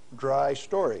air-cooled, dry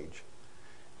storage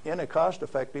in a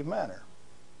cost-effective manner.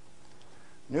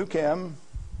 Nuchem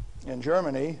in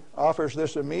Germany offers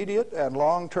this immediate and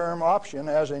long-term option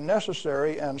as a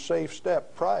necessary and safe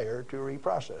step prior to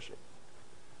reprocessing.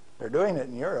 They're doing it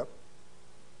in Europe.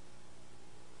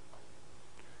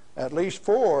 At least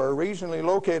 4 regionally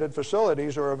located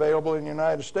facilities are available in the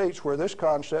United States where this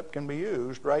concept can be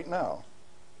used right now.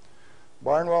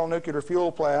 Barnwell Nuclear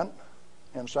Fuel Plant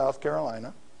in South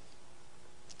Carolina,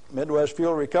 Midwest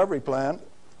Fuel Recovery Plant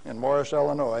in Morris,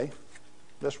 Illinois,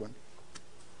 this one,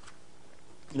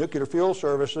 Nuclear Fuel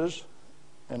Services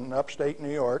in upstate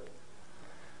New York,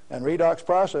 and Redox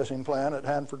Processing Plant at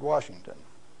Hanford, Washington.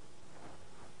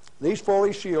 These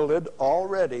fully shielded,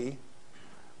 already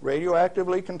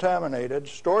radioactively contaminated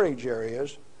storage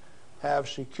areas have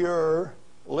secure,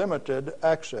 limited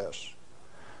access.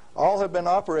 All have been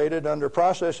operated under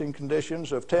processing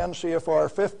conditions of 10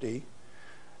 CFR 50,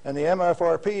 and the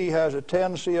MFRP has a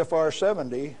 10 CFR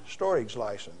 70 storage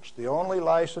license, the only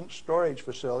licensed storage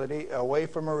facility away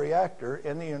from a reactor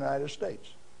in the United States.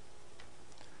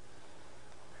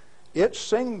 It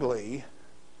singly,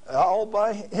 all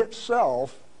by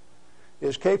itself,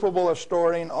 is capable of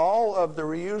storing all of the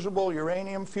reusable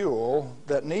uranium fuel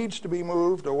that needs to be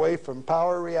moved away from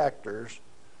power reactors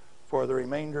for the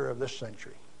remainder of this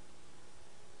century.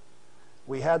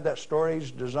 We had that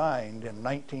storage designed in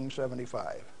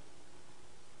 1975.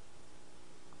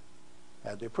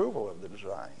 Had the approval of the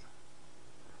design.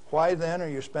 Why then are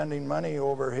you spending money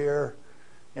over here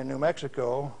in New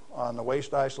Mexico on the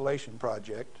waste isolation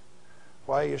project?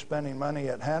 Why are you spending money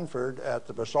at Hanford at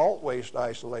the basalt waste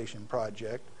isolation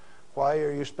project? Why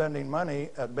are you spending money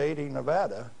at Beatty,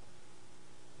 Nevada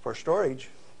for storage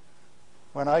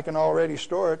when I can already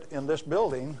store it in this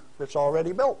building that's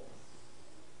already built?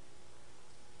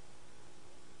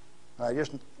 I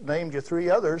just named you 3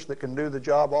 others that can do the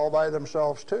job all by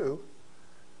themselves too,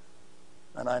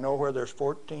 and I know where there's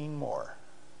 14 more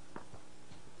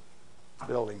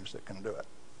buildings that can do it.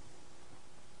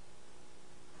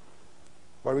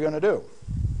 What are we going to do?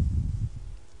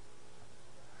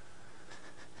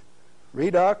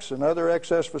 Redox and other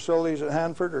excess facilities at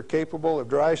Hanford are capable of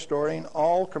dry storing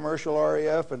all commercial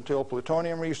REF until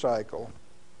plutonium recycle,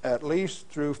 at least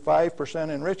through 5%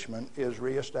 enrichment, is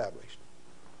reestablished,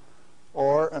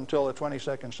 or until the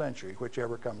 22nd century,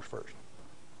 whichever comes first.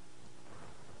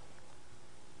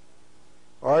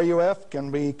 RUF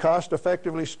can be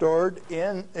cost-effectively stored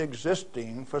in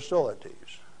existing facilities.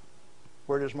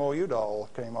 Where does Mo Udall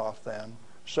came off then,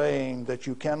 saying that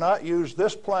you cannot use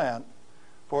this plant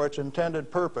for its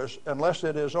intended purpose unless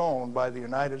it is owned by the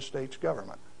United States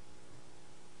government.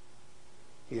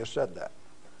 He has said that.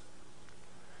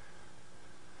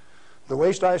 The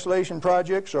waste isolation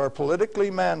projects are politically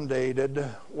mandated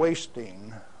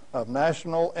wasting of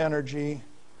national energy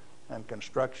and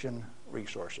construction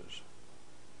resources.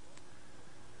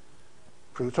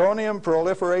 Plutonium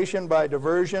proliferation by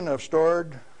diversion of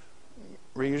stored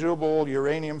reusable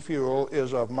uranium fuel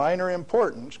is of minor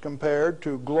importance compared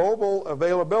to global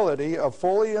availability of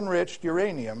fully enriched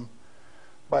uranium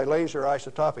by laser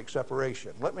isotopic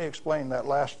separation. Let me explain that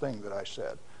last thing that I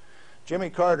said. Jimmy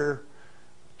Carter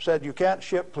said you can't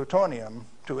ship plutonium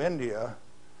to India,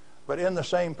 but in the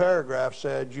same paragraph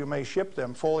said you may ship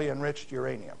them fully enriched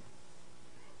uranium.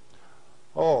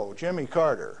 Oh, Jimmy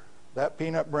Carter, that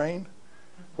peanut brain,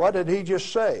 what did he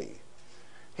just say?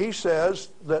 He says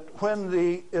that when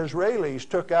the Israelis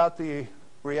took out the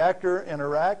reactor in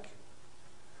Iraq,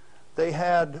 they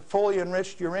had fully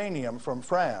enriched uranium from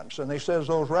France, and they says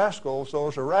those rascals,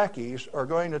 those Iraqis, are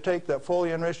going to take that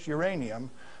fully enriched uranium,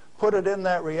 put it in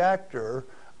that reactor,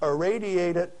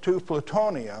 irradiate it to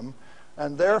plutonium,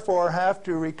 and therefore have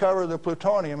to recover the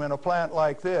plutonium in a plant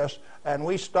like this, and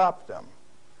we stopped them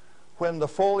when the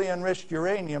fully enriched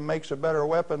uranium makes a better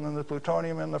weapon than the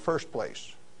plutonium in the first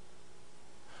place.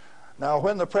 Now,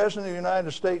 when the President of the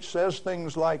United States says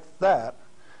things like that,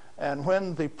 and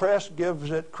when the press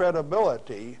gives it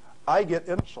credibility, I get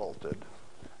insulted.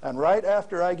 And right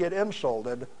after I get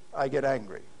insulted, I get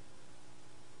angry.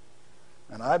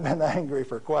 And I've been angry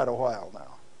for quite a while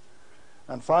now.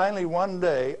 And finally, one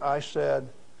day, I said,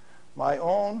 my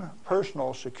own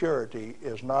personal security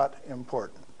is not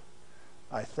important.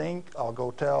 I think I'll go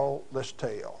tell this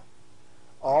tale.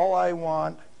 All I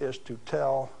want is to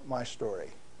tell my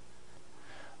story.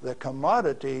 The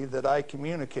commodity that I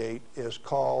communicate is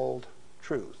called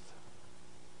truth.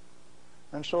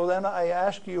 And so then I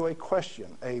ask you a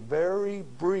question, a very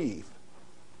brief,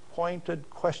 pointed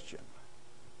question.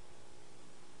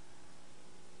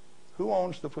 Who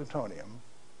owns the plutonium,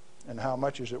 and how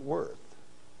much is it worth?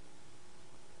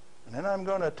 And then I'm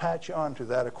going to attach on to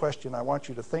that a question I want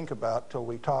you to think about till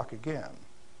we talk again.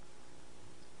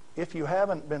 If you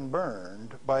haven't been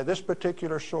burned by this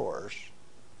particular source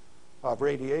of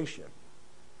radiation,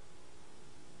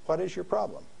 what is your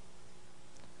problem?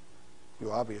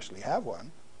 You obviously have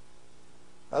one.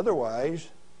 Otherwise,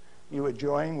 you would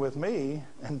join with me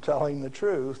in telling the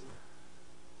truth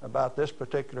about this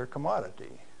particular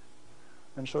commodity.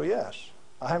 And so, yes,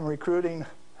 I'm recruiting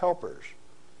helpers.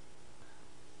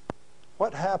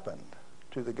 What happened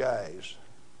to the guys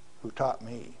who taught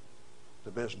me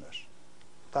the business?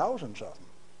 Thousands of them.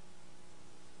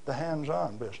 The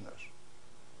hands-on business.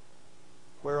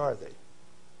 Where are they?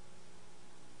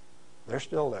 They're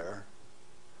still there.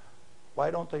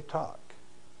 Why don't they talk?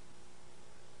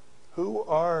 Who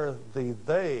are the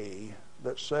they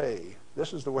that say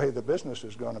this is the way the business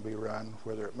is going to be run,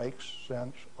 whether it makes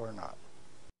sense or not?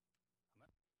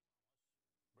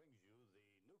 Brings you the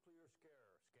nuclear scare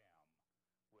scam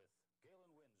with Galen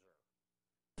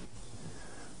Windsor.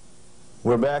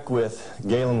 We're back with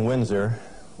Galen Windsor,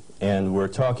 and we're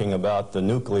talking about the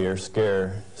nuclear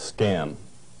scare scam.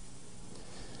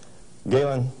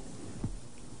 Galen,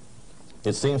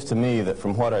 it seems to me that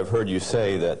from what I've heard you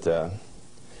say that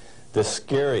the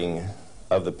scaring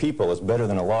of the people is better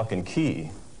than a lock and key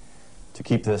to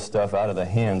keep this stuff out of the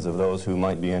hands of those who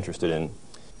might be interested in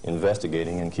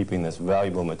investigating and keeping this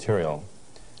valuable material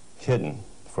hidden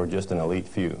for just an elite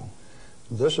few.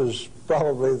 This is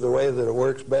probably the way that it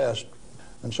works best.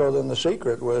 And so then the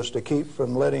secret was to keep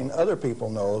from letting other people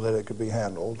know that it could be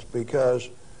handled, because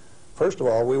first of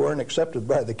all, we weren't accepted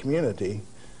by the community,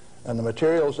 and the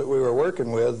materials that we were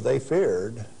working with, they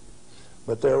feared,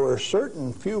 but there were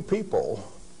certain few people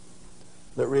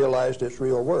that realized its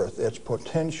real worth, its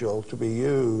potential to be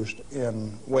used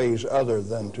in ways other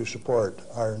than to support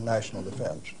our national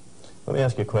defense. Let me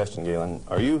ask you a question, Galen.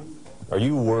 Are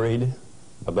you worried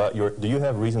about do you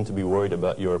have reason to be worried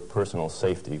about your personal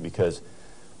safety? Because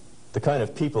the kind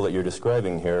of people that you're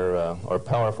describing here are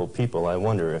powerful people. I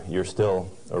wonder if you're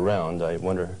still around. I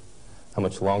wonder how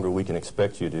much longer we can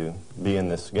expect you to be in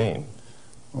this game.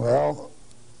 Well,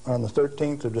 on the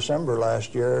 13th of December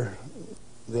last year,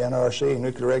 the NRC,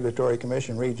 Nuclear Regulatory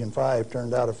Commission, Region 5,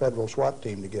 turned out a federal SWAT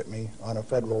team to get me on a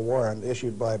federal warrant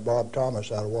issued by Bob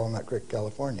Thomas out of Walnut Creek,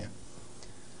 California.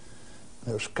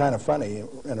 It was kind of funny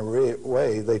in a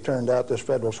way. They turned out this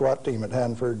federal SWAT team at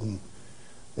Hanford, and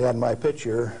they had my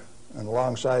picture, and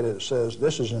alongside it says,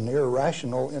 "This is an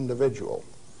irrational individual.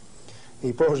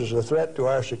 He poses a threat to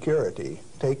our security.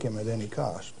 Take him at any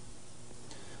cost."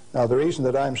 Now, the reason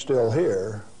that I'm still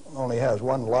here only has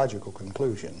one logical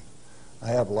conclusion. I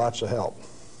have lots of help.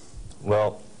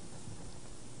 Well,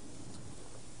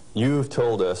 you've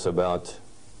told us about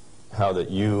how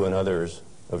that you and others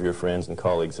of your friends and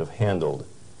colleagues have handled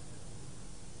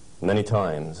many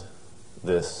times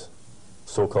this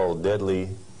so-called deadly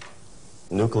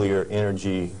nuclear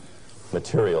energy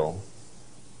material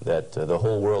that the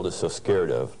whole world is so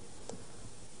scared of.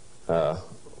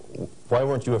 Why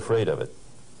weren't you afraid of it?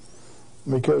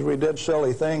 Because we did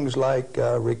silly things like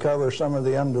recover some of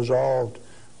the undissolved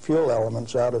fuel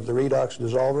elements out of the redox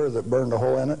dissolver that burned a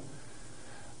hole in it.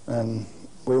 And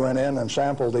we went in and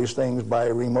sampled these things by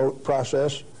remote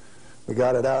process. We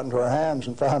got it out into our hands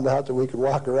and found out that we could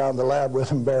walk around the lab with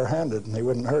them barehanded and they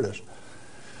wouldn't hurt us.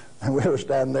 And we were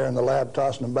standing there in the lab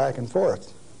tossing them back and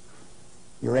forth.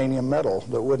 Uranium metal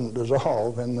that wouldn't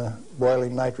dissolve in the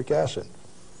boiling nitric acid.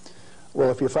 Well,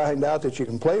 if you find out that you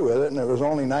can play with it, and it was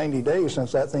only 90 days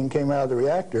since that thing came out of the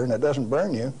reactor and it doesn't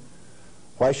burn you,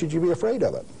 why should you be afraid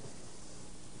of it?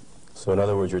 So in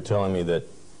other words, you're telling me that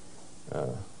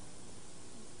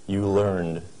you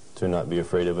learned to not be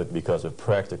afraid of it because of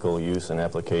practical use and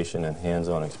application and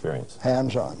hands-on experience.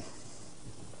 Hands-on.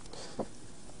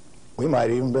 We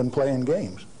might even been playing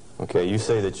games. Okay, you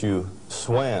say that you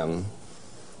swam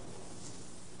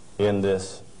in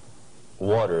this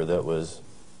water that was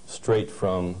straight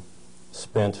from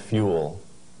spent fuel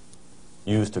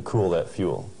used to cool that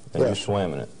fuel, and Yes. you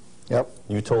swam in it. Yep.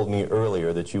 You told me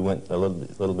earlier that you went a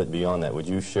little bit beyond that. Would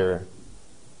you share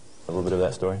a little bit of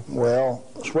that story? Well,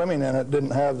 swimming in it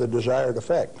didn't have the desired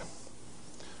effect.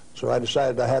 So I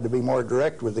decided I had to be more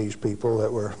direct with these people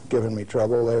that were giving me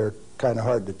trouble. They were kind of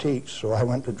hard to teach, so I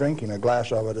went to drinking a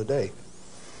glass of it a day.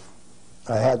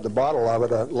 I had the bottle of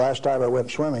it. Last time I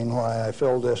went swimming, why I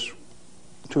filled this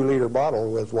 2-liter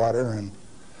bottle with water and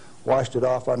washed it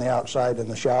off on the outside in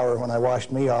the shower when I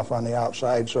washed me off on the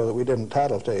outside so that we didn't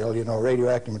tattletale. You know,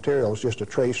 radioactive material is just a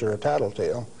trace or a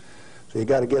tattletale. So you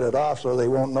got to get it off so they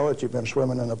won't know that you've been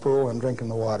swimming in the pool and drinking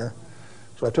the water.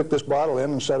 So I took this bottle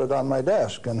in and set it on my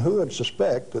desk. And who would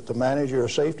suspect that the manager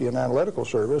of safety and analytical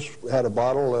service had a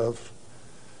bottle of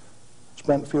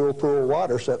spent fuel pool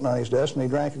water sitting on his desk, and he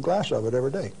drank a glass of it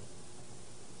every day.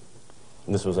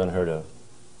 This was unheard of.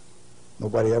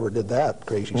 Nobody ever did that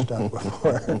crazy stunt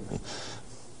before.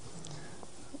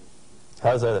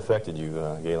 How has that affected you,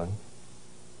 Galen?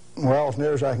 Well, as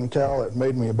near as I can tell, it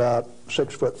made me about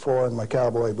 6'4" in my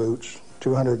cowboy boots,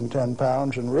 210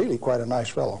 pounds, and really quite a nice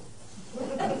fellow.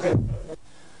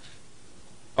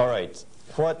 All right.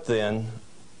 What then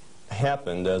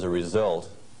happened as a result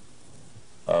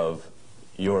of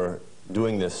your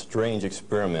doing this strange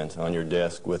experiment on your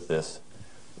desk with this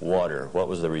water? What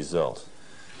was the result?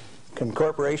 Can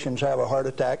corporations have a heart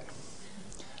attack?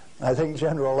 I think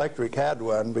General Electric had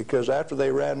one, because after they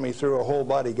ran me through a whole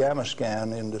body gamma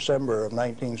scan in December of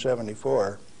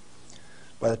 1974,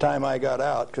 by the time I got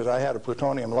out, because I had a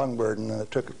plutonium lung burden and it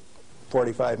took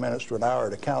 45 minutes to an hour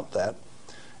to count that,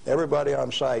 everybody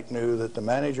on site knew that the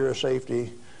manager of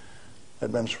safety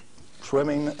had been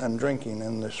swimming and drinking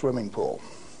in the swimming pool,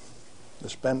 the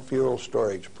spent fuel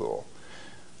storage pool.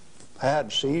 Had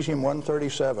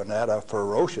cesium-137 at a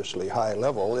ferociously high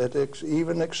level. It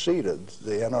even exceeded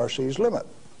the NRC's limit.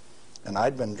 And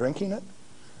I'd been drinking it.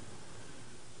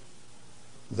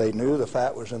 They knew the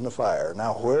fat was in the fire.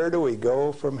 Now, where do we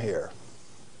go from here?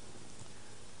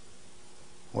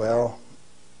 Well,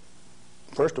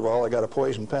 first of all, I got a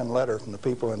poison pen letter from the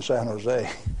people in San Jose.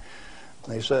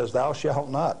 They says, "Thou shalt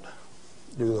not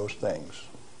do those things.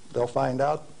 They'll find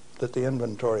out that the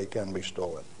inventory can be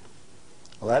stolen."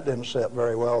 Well, that didn't sit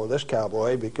very well with this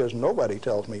cowboy, because nobody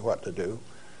tells me what to do,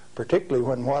 particularly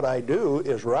when what I do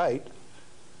is right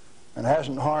and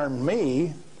hasn't harmed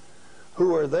me.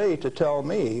 Who are they to tell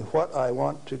me what I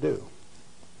want to do?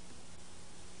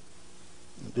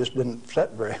 It just didn't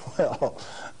sit very well.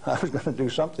 I was going to do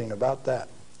something about that.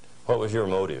 What was your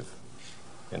motive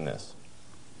in this?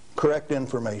 Correct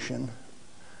information.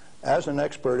 As an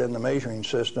expert in the measuring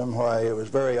system, why, it was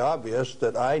very obvious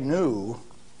that I knew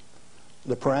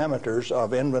the parameters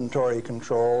of inventory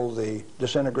control, the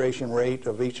disintegration rate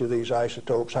of each of these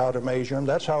isotopes, how to measure them.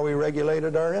 That's how we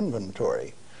regulated our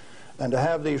inventory. And to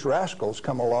have these rascals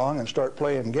come along and start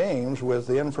playing games with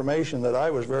the information that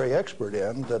I was very expert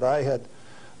in, that I had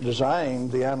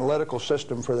designed the analytical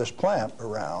system for this plant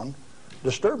around,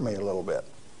 disturbed me a little bit.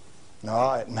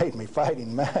 No, it made me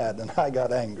fighting mad, and I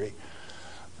got angry.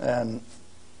 And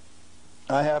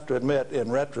I have to admit,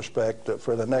 in retrospect, that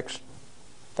for the next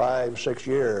 5-6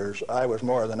 years, I was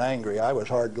more than angry. I was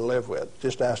hard to live with.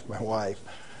 Just ask my wife.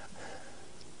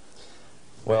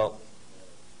 Well,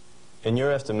 in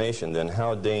your estimation, then,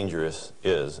 how dangerous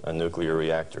is a nuclear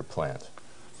reactor plant?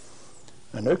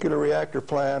 A nuclear reactor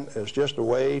plant is just a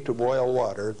way to boil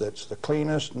water that's the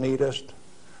cleanest, neatest,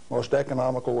 most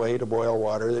economical way to boil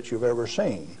water that you've ever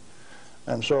seen.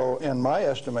 And so, in my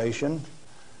estimation,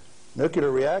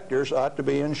 nuclear reactors ought to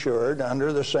be insured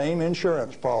under the same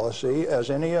insurance policy as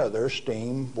any other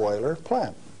steam boiler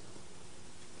plant,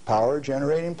 power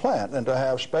generating plant. And to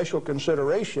have special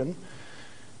consideration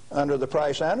under the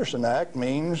Price-Anderson Act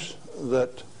means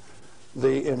that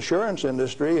the insurance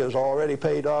industry has already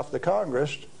paid off the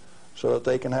Congress so that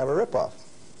they can have a ripoff,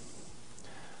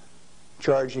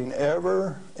 charging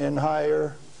ever in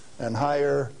higher and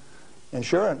higher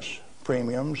insurance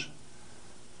premiums,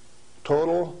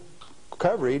 total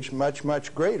coverage much,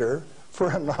 much greater for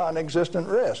a non-existent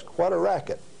risk. What a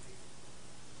racket.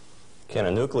 Can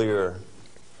a nuclear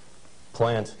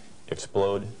plant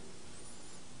explode?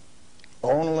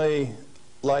 Only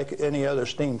like any other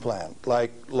steam plant.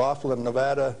 Like Laughlin,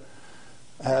 Nevada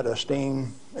had a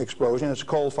steam explosion. It's a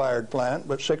coal-fired plant,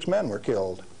 but 6 men were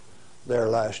killed there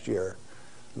last year.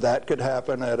 That could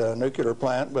happen at a nuclear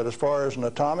plant, but as far as an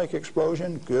atomic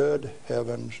explosion, good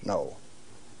heavens, no.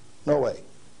 No way.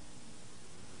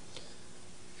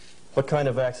 What kind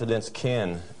of accidents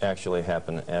can actually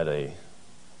happen at a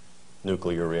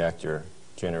nuclear reactor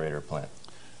generator plant?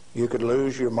 You could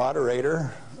lose your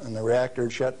moderator and the reactor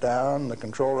would shut down, the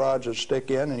control rods would stick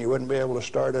in and you wouldn't be able to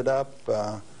start it up.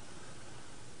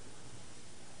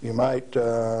 You might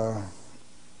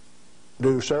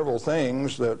do several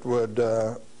things that would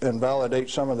invalidate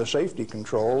some of the safety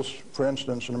controls. For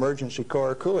instance, an emergency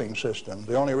core cooling system.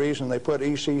 The only reason they put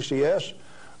ECCS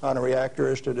on a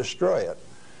reactor is to destroy it.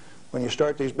 When you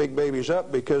start these big babies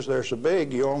up, because they're so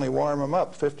big, you only warm them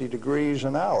up 50 degrees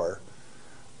an hour.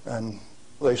 And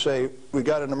they say, we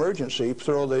got an emergency,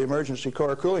 throw the emergency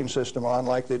core cooling system on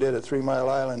like they did at 3 Mile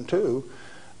Island 2,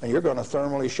 and you're going to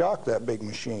thermally shock that big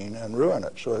machine and ruin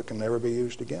it so it can never be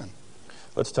used again.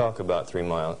 Let's talk about 3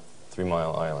 Mile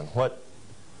Island. What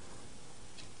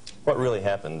really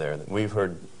happened there? We've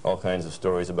heard all kinds of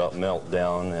stories about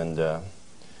meltdown, and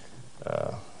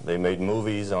they made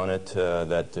movies on it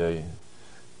that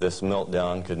this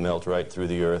meltdown could melt right through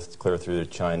the earth, clear through to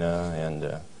China,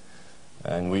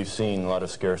 and we've seen a lot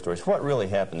of scare stories. What really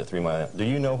happened at 3 Mile Island? Do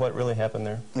you know what really happened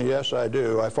there? Yes, I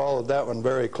do. I followed that one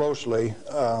very closely.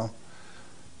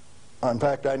 In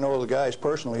fact, I know the guys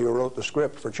personally who wrote the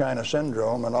script for China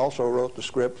Syndrome and also wrote the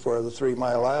script for the 3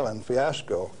 Mile Island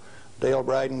fiasco. Dale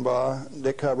Breidenbaugh,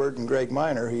 Dick Hubbard, and Greg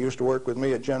Miner, who used to work with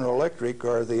me at General Electric,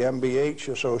 are the MBH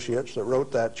associates that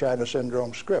wrote that China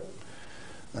Syndrome script.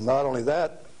 And not only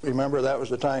that, remember that was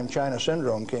the time China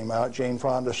Syndrome came out, Jane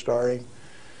Fonda starring.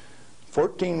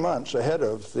 14 months ahead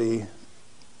of the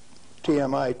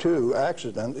TMI-2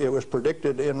 accident, it was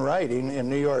predicted in writing in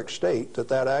New York State that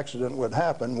that accident would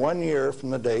happen 1 year from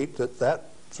the date that that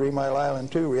 3 Mile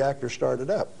Island 2 reactor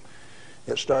started up.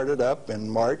 It started up in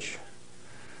March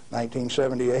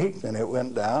 1978, and it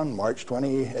went down March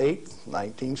 28,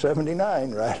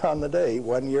 1979, right on the day,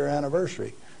 1 year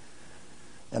anniversary.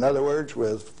 In other words,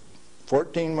 with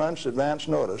 14 months advance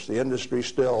notice, the industry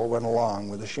still went along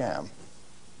with the sham.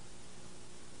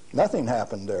 Nothing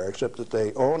happened there except that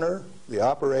the owner, the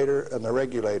operator, and the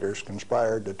regulators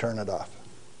conspired to turn it off.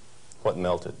 What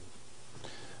melted?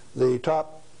 The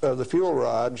top of the fuel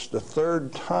rods, the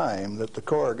third time that the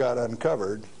core got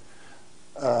uncovered,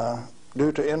 due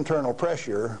to internal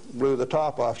pressure, blew the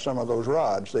top off some of those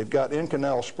rods. They've got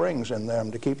Inconel springs in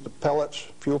them to keep the pellets,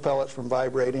 fuel pellets, from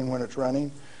vibrating when it's running.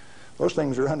 Those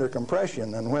things are under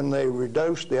compression, and when they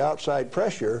reduced the outside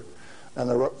pressure and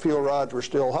the fuel rods were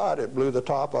still hot, it blew the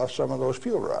top off some of those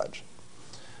fuel rods.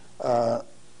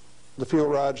 The fuel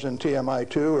rods in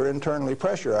TMI-2 are internally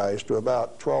pressurized to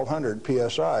about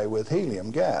 1200 psi with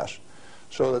helium gas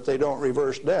so that they don't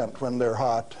reverse dent when they're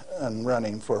hot and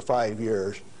running for 5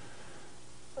 years.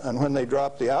 And when they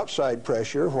drop the outside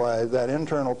pressure, why, that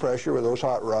internal pressure with those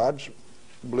hot rods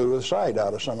blew the side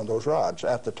out of some of those rods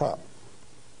at the top.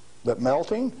 But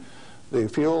melting, the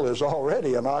fuel is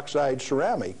already an oxide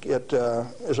ceramic. It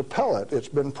is a pellet. It's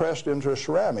been pressed into a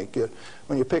ceramic.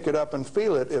 When you pick it up and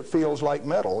feel it, it feels like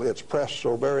metal. It's pressed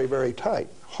so very, very tight,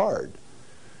 hard.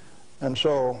 And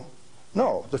so,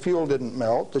 no, the fuel didn't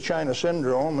melt. The China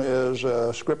Syndrome is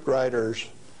a scriptwriter's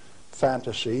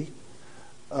fantasy.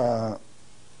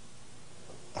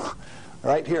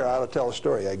 Right here, I ought to tell a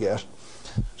story, I guess.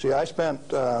 See, I spent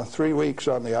 3 weeks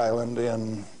on the island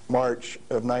in March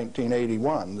of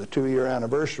 1981, the 2-year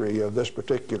anniversary of this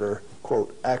particular,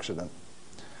 quote, accident.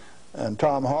 And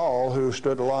Tom Hall, who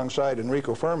stood alongside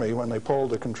Enrico Fermi when they pulled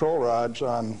the control rods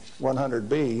on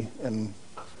 100B in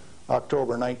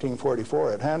October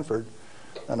 1944 at Hanford,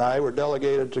 and I were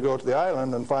delegated to go to the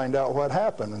island and find out what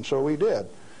happened, and so we did.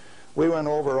 We went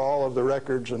over all of the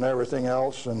records and everything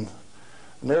else, and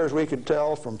there as we could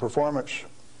tell from performance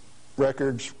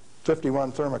records,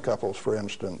 51 thermocouples, for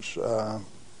instance,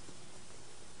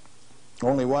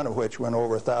 only one of which went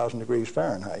over 1,000 degrees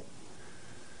Fahrenheit.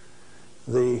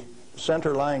 The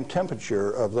center line temperature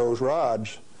of those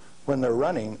rods when they're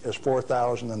running is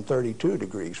 4,032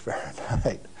 degrees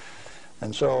Fahrenheit.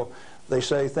 And so They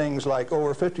say things like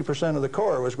over 50% of the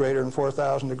core was greater than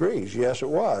 4,000 degrees. Yes, it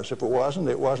was. If it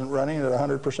wasn't running at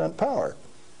 100% power.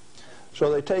 So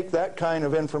they take that kind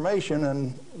of information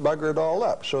and bugger it all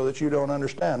up so that you don't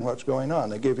understand what's going on.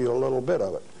 They give you a little bit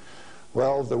of it.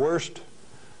 Well, the worst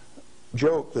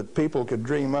joke that people could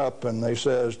dream up, and they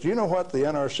says, do you know what the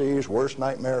NRC's worst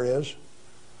nightmare is?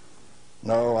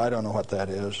 No, I don't know what that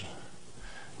is.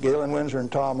 Galen Winsor and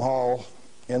Tom Hall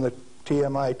in the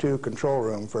TMI-2 control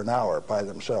room for an hour by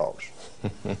themselves.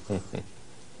 You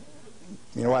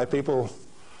know why people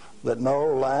that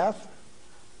know laugh?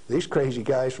 These crazy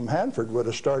guys from Hanford would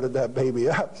have started that baby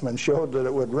up and showed that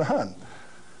it would run.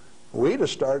 We'd have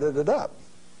started it up,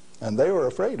 and they were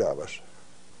afraid of us.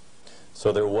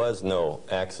 So there was no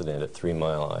accident at 3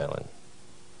 Mile Island?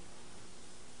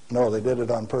 No, they did it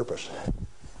on purpose.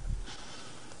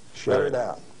 Shut it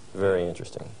down. Very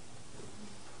interesting.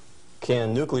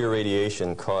 Can nuclear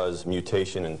radiation cause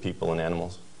mutation in people and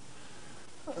animals?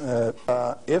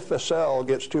 If a cell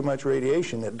gets too much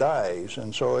radiation, it dies.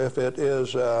 And so if it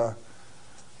is a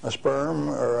sperm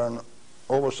or an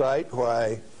ovocyte,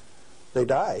 why, they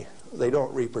die. They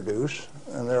don't reproduce,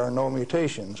 and there are no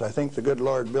mutations. I think the good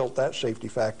Lord built that safety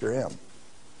factor in.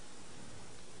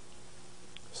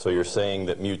 So you're saying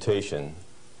that mutation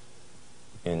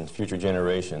in future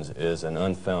generations is an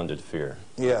unfounded fear?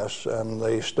 Yes, and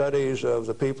the studies of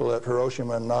the people at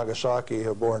Hiroshima and Nagasaki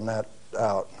have borne that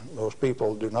out. Those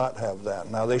people do not have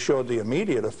that. Now, they showed the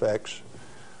immediate effects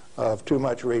of too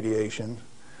much radiation.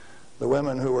 The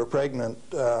women who were pregnant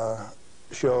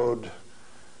showed,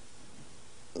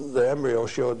 the embryo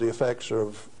showed the effects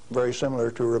of very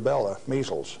similar to rubella,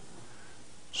 measles.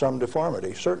 Some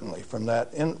deformity, certainly, from that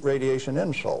radiation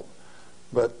insult.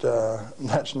 But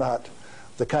that's not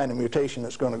the kind of mutation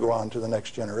that's going to go on to the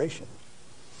next generation.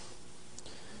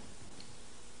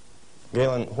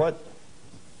 Galen, what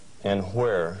and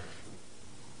where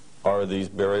are these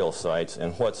burial sites,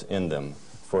 and what's in them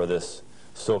for this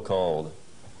so-called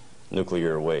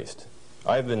nuclear waste?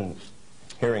 I've been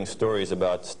hearing stories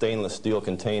about stainless steel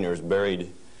containers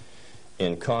buried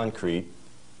in concrete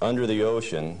under the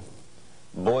ocean,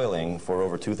 boiling for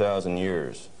over 2,000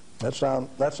 years. That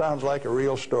sounds like a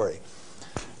real story.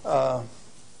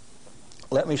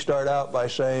 Let me start out by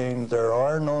saying there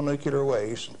are no nuclear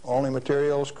waste, only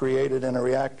materials created in a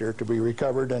reactor to be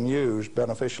recovered and used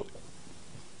beneficially.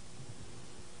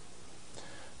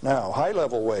 Now,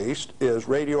 high-level waste is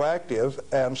radioactive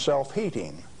and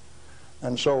self-heating.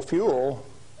 And so fuel,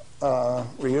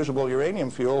 reusable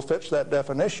uranium fuel, fits that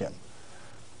definition.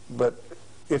 But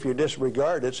if you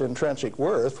disregard its intrinsic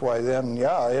worth, why then,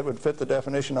 yeah, it would fit the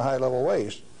definition of high-level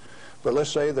waste. But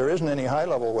let's say there isn't any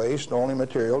high-level waste, only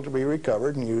material to be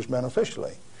recovered and used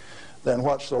beneficially. Then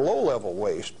what's the low-level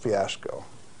waste fiasco?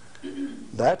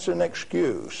 That's an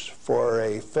excuse for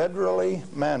a federally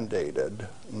mandated,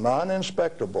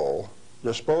 non-inspectable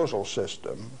disposal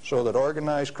system so that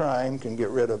organized crime can get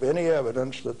rid of any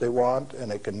evidence that they want,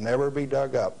 and it can never be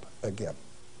dug up again.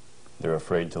 They're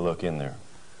afraid to look in there.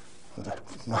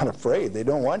 Not afraid. They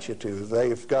don't want you to.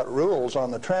 They've got rules on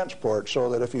the transport so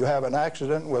that if you have an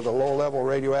accident with a low-level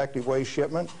radioactive waste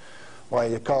shipment, why,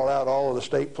 you call out all of the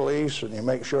state police and you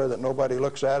make sure that nobody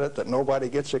looks at it, that nobody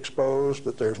gets exposed,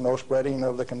 that there's no spreading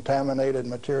of the contaminated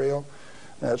material.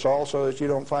 And it's also that you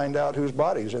don't find out whose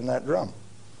body's in that drum.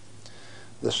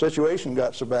 The situation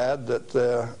got so bad that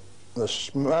the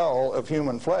smell of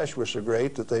human flesh was so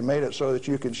great that they made it so that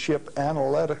you could ship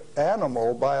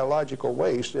animal biological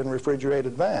waste in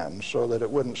refrigerated vans so that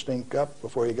it wouldn't stink up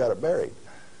before you got it buried.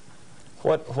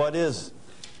 What is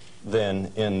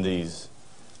then in these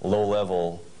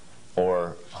low-level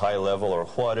or high-level or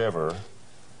whatever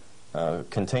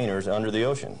containers under the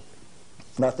ocean?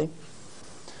 Nothing.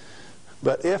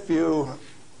 But if you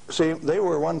see, they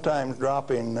were one time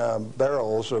dropping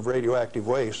barrels of radioactive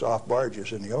waste off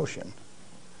barges in the ocean.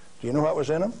 Do you know what was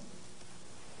in them?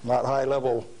 Not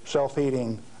high-level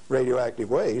self-heating radioactive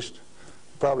waste.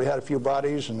 Probably had a few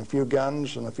bodies and a few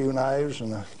guns and a few knives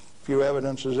and a few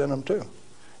evidences in them too.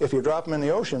 If you drop them in the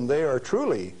ocean, they are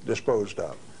truly disposed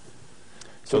of.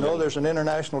 So you know there's an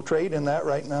international trade in that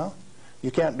right now?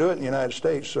 You can't do it in the United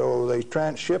States, so they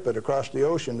transship it across the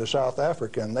ocean to South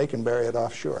Africa, and they can bury it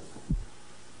offshore.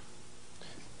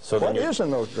 So what is in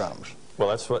those drums? Well,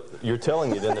 that's what you're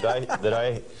telling me then, that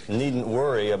I needn't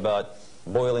worry about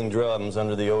boiling drums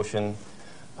under the ocean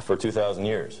for 2,000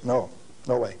 years. No,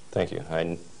 no way. Thank you.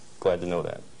 I'm glad to know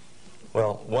that.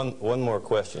 Well, one more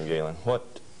question, Galen.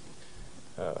 What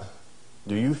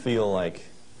do you feel like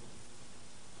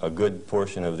a good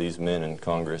portion of these men in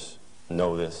Congress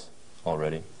know this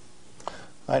already?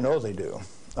 I know they do.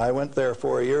 I went there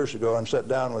 4 years ago and sat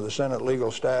down with the Senate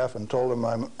legal staff and told them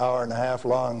my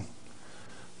hour-and-a-half-long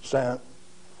sad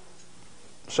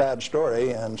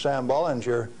story, and Sam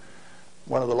Bollinger,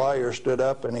 one of the lawyers, stood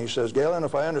up and he says, "Galen,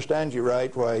 if I understand you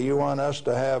right, why, you want us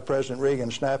to have President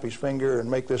Reagan snap his finger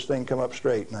and make this thing come up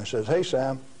straight." And I says, "Hey,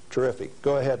 Sam, terrific.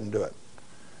 Go ahead and do it."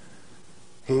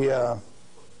 He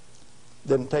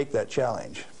didn't take that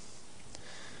challenge.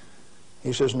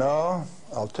 He says, "No,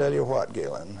 I'll tell you what,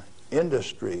 Galen,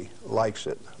 industry likes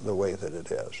it the way that it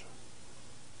is."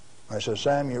 I said,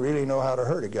 "Sam, you really know how to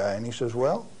hurt a guy." And he says,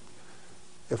 "Well,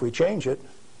 if we change it,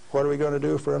 what are we going to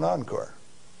do for an encore?"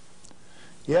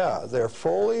 Yeah, they're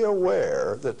fully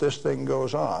aware that this thing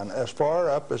goes on as far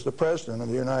up as the President of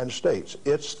the United States.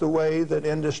 It's the way that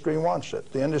industry wants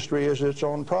it. The industry is its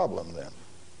own problem then.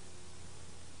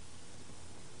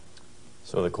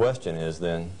 So the question is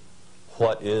then,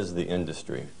 what is the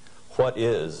industry? What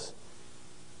is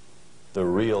the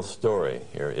real story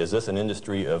here? Is this an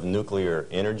industry of nuclear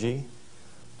energy?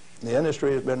 The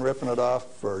industry has been ripping it off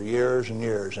for years and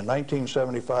years. In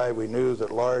 1975, we knew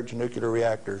that large nuclear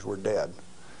reactors were dead,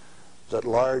 that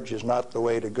large is not the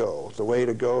way to go. The way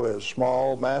to go is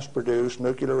small, mass-produced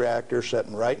nuclear reactors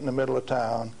sitting right in the middle of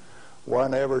town,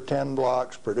 one every 10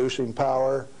 blocks, producing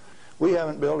power. We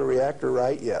haven't built a reactor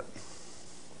right yet.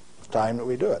 It's time that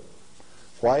we do it.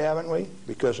 Why haven't we?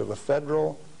 Because of a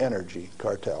federal energy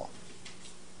cartel.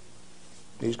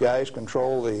 These guys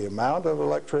control the amount of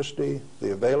electricity,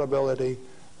 the availability,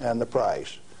 and the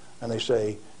price. And they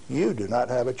say, you do not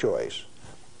have a choice.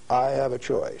 I have a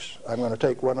choice. I'm going to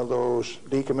take one of those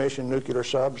decommissioned nuclear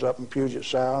subs up in Puget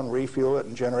Sound, refuel it,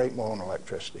 and generate my own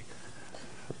electricity.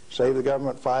 Save the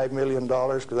government $5 million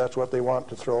because that's what they want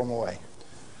to throw them away.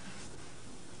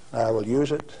 I will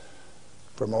use it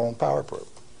for my own power plant.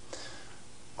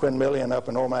 Quinn Millian up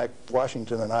in Omak,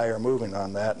 Washington, and I are moving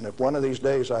on that, and if one of these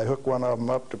days I hook one of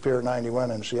them up to Pier 91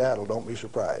 in Seattle, don't be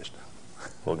surprised.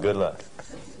 Well, good luck.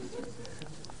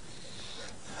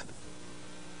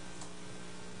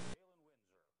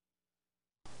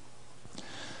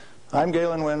 I'm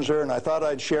Galen Windsor, and I thought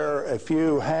I'd share a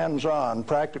few hands-on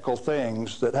practical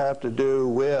things that have to do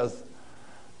with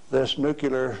this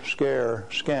nuclear scare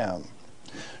scam.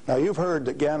 Now, you've heard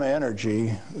that gamma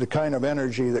energy, the kind of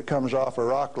energy that comes off a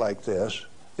rock like this,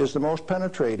 is the most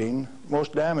penetrating,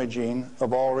 most damaging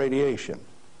of all radiation.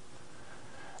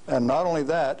 And not only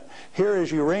that, here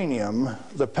is uranium,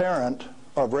 the parent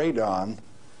of radon,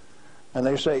 and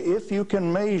they say if you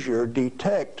can measure,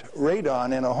 detect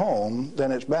radon in a home,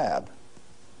 then it's bad.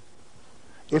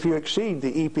 If you exceed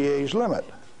the EPA's limit,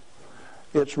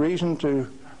 it's reason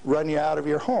to run you out of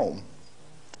your home.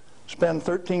 Spend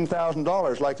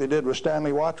 $13,000 like they did with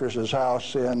Stanley Watrous'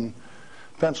 house in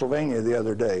Pennsylvania the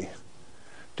other day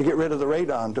to get rid of the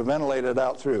radon, to ventilate it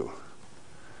out through.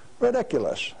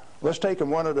 Ridiculous. Let's take them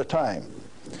one at a time.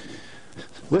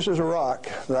 This is a rock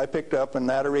that I picked up in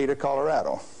Natarita,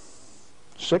 Colorado.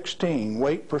 16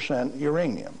 weight %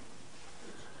 uranium.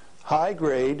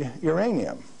 High-grade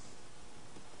uranium.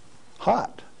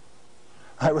 Hot.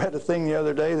 I read a thing the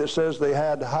other day that says they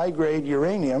had high-grade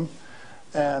uranium,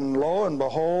 and lo and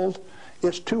behold,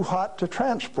 it's too hot to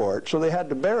transport, so they had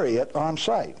to bury it on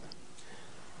site.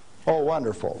 Oh,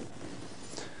 wonderful.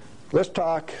 Let's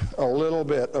talk a little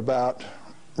bit about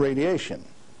radiation.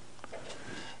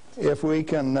 If we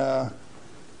can, yeah,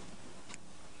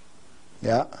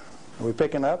 are we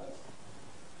picking up?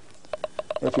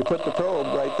 If you put the probe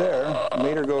right there, the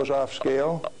meter goes off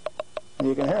scale, and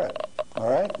you can hear it, all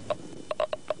right?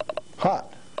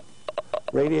 Hot.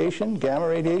 Radiation, gamma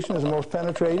radiation, is the most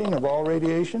penetrating of all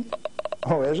radiation.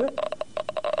 Oh, is it?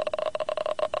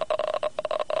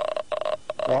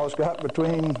 All it's got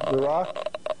between the rock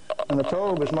and the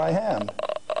probe is my hand.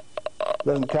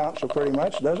 Doesn't count so pretty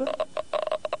much, does it?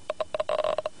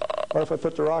 What if I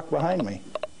put the rock behind me?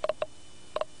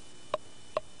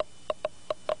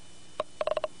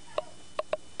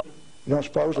 You don't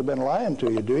suppose they've been lying to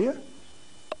you, do you?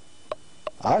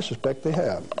 I suspect they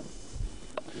have.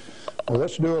 Well,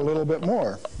 let's do a little bit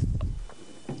more.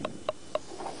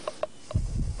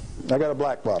 I got a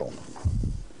black bottle.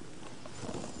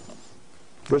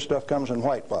 This stuff comes in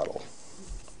white bottle.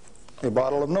 A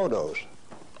bottle of NoDoz.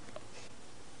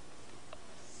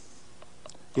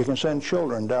 You can send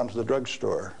children down to the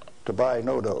drugstore to buy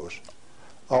NoDoz.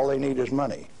 All they need is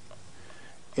money.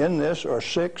 In this are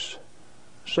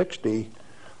 660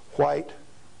 white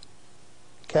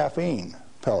caffeine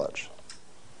pellets.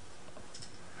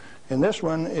 And this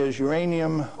one is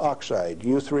uranium oxide,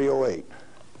 U3O8.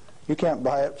 You can't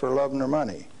buy it for love nor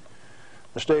money.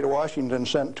 the state of Washington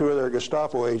sent 2 of their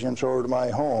Gestapo agents over to my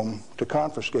home to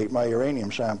confiscate my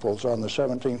uranium samples on the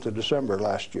 17th of December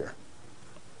last year.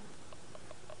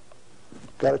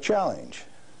 Got a challenge.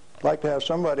 I'd like to have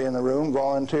somebody in the room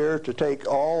volunteer to take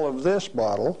all of this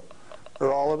bottle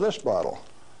or all of this bottle.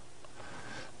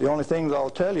 The only thing that I'll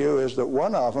tell you is that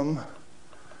one of them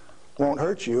won't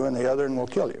hurt you and the other one will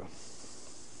kill you.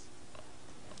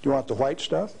 Do you want the white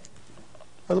stuff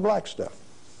or the black stuff?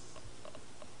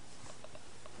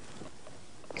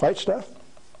 White stuff?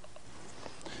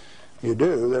 You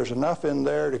do. There's enough in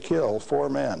there to kill 4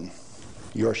 men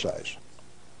your size.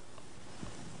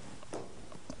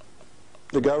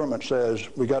 The government says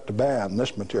we got to ban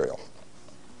this material.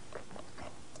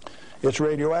 It's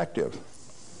radioactive.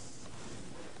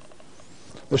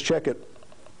 Let's check it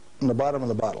in the bottom of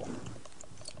the bottle.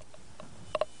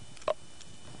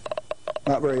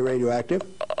 Not very radioactive.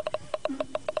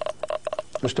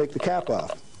 Let's take the cap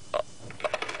off.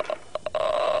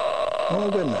 Oh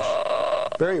goodness,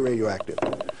 very radioactive.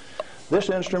 This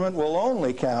instrument will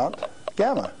only count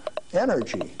gamma,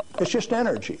 energy. It's just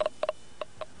energy.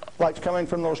 Light's coming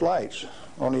from those lights,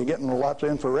 only you're getting lots of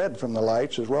infrared from the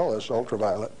lights as well as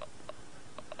ultraviolet.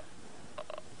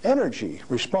 Energy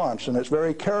response, and it's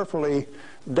very carefully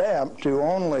damped to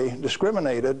only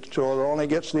discriminated so it only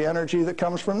gets the energy that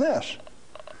comes from this.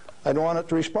 I don't want it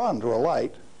to respond to a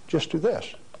light, just to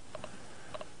this.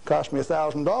 Cost me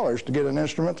 $1,000 to get an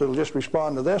instrument that will just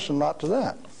respond to this and not to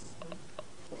that.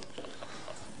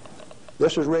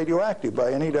 This is radioactive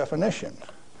by any definition.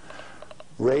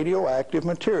 Radioactive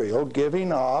material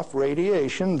giving off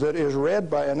radiation that is read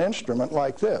by an instrument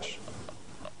like this.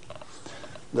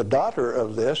 The daughter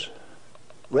of this,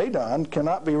 radon,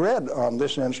 cannot be read on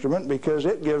this instrument because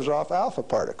it gives off alpha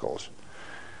particles.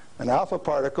 An alpha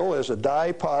particle is a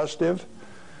dye-positive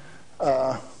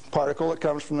particle that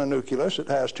comes from the nucleus. It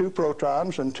has 2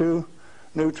 protons and 2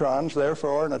 neutrons,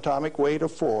 therefore an atomic weight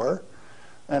of 4,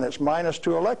 and it's minus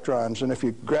 2 electrons. And if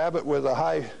you grab it with a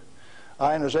high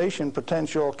ionization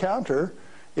potential counter,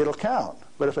 it'll count.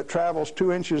 But if it travels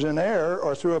 2 inches in air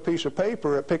or through a piece of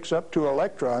paper, it picks up 2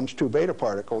 electrons, 2 beta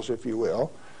particles, if you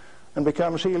will, and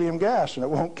becomes helium gas, and it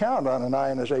won't count on an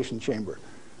ionization chamber.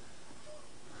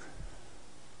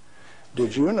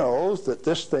 Did you know that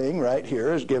this thing right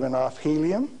here is giving off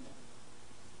helium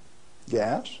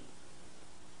gas?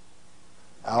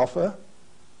 Alpha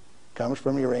comes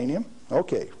from uranium.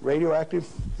 Okay, radioactive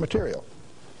material.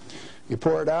 You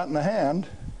pour it out in the hand,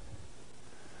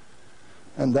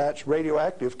 and that's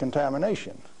radioactive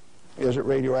contamination. Is it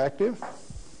radioactive?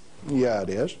 Yeah, it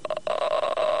is.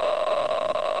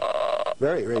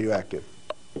 Very radioactive.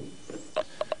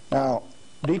 Now,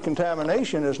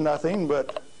 decontamination is nothing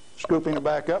but scooping it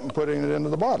back up and putting it into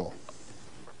the bottle.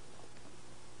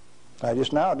 I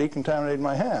just now decontaminated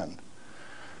my hand.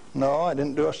 No, I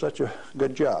didn't do such a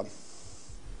good job.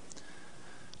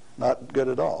 Not good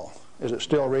at all. Is it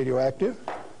still radioactive?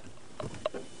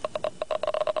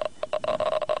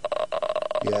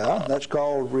 Yeah, that's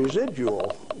called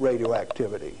residual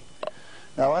radioactivity.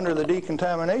 Now, under the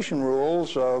decontamination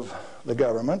rules of the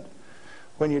government,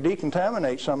 when you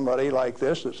decontaminate somebody like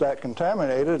this that's that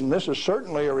contaminated, and this is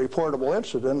certainly a reportable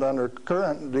incident under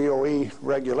current DOE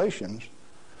regulations,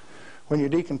 when you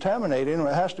decontaminate him,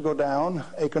 it has to go down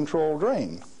a controlled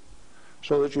drain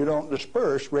so that you don't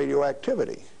disperse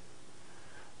radioactivity.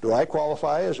 Do I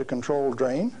qualify as a controlled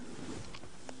drain?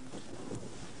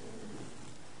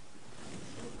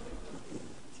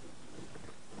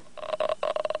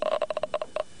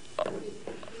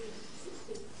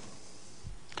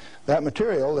 That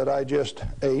material that I just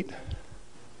ate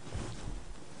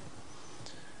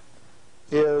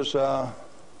is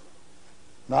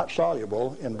not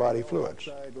soluble in body fluids.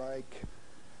 Like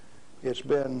it's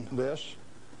been this.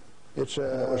 It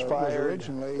was fired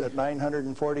originally at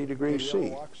 940 degrees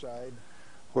C,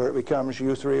 where it becomes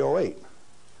U3O8.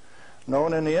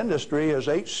 Known in the industry as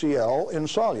HCl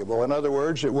insoluble. In other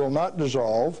words, it will not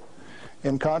dissolve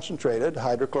in concentrated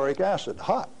hydrochloric acid,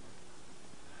 hot.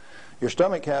 Your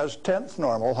stomach has 10th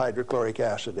normal hydrochloric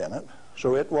acid in it,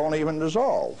 so it won't even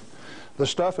dissolve. The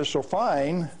stuff is so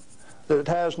fine that it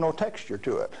has no texture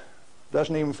to it.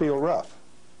 Doesn't even feel rough.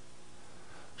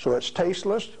 So it's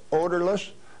tasteless,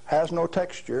 odorless, has no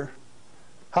texture.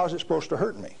 How's it supposed to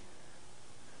hurt me?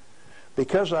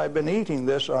 Because I've been eating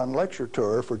this on lecture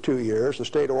tour for 2 years, the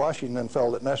state of Washington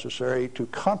felt it necessary to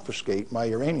confiscate my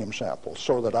uranium samples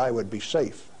so that I would be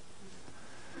safe.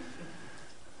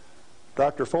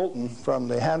 Dr. Fulton from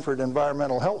the Hanford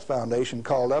Environmental Health Foundation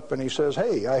called up and he says,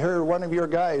 "Hey, I heard one of your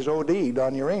guys OD'd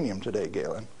on uranium today,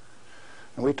 Galen."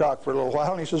 And we talked for a little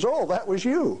while and he says, "Oh, that was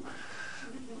you."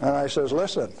 And I says,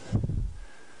 "Listen,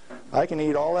 I can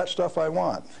eat all that stuff I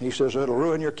want. He says, it'll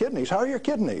ruin your kidneys. How are your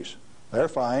kidneys? They're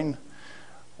fine.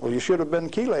 Well, you should have been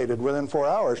chelated within 4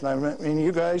 hours. And I mean,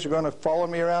 you guys are going to follow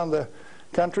me around the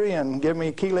country and give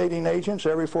me chelating agents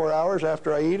every 4 hours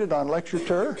after I eat it on lecture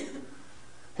tour?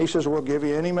 He says, we'll give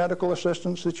you any medical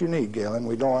assistance that you need, Galen.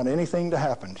 We don't want anything to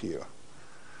happen to you.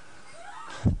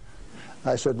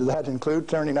 I said, did that include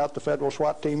turning out the federal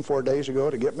SWAT team 4 days ago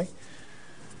to get me?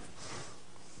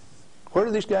 Where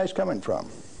are these guys coming from?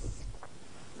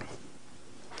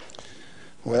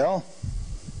 Well,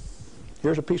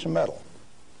 here's a piece of metal.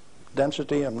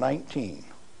 Density of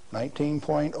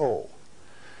 19.0.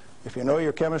 If you know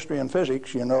your chemistry and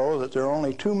physics, you know that there are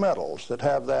only two metals that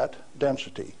have that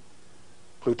density: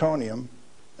 plutonium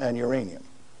and uranium.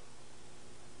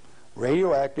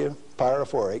 Radioactive,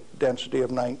 pyrophoric, density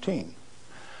of 19.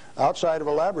 Outside of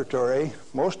a laboratory,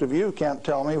 most of you can't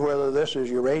tell me whether this is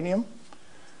uranium,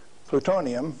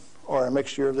 plutonium, or a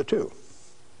mixture of the two.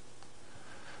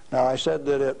 Now, I said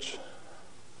that it's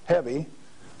heavy,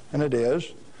 and it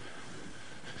is.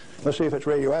 Let's see if it's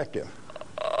radioactive.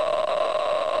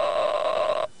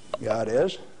 Yeah, it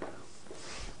is.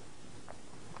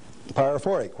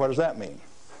 Pyrophoric, what does that mean?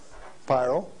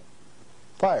 Pyro,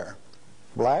 fire.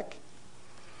 Black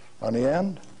on the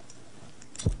end.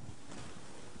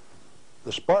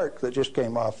 The spark that just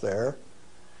came off there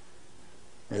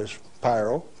is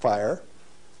pyro, fire,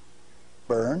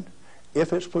 burned.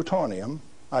 If it's plutonium,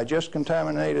 I just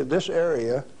contaminated this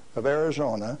area of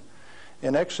Arizona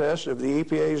in excess of the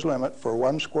EPA's limit for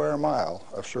 1 square mile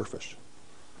of surface.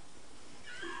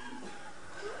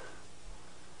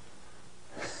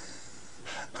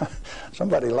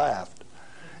 Somebody laughed.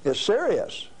 It's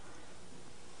serious.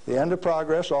 The end of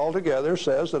progress altogether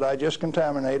says that I just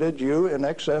contaminated you in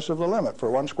excess of the limit for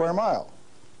 1 square mile.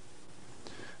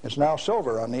 It's now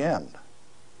silver on the end.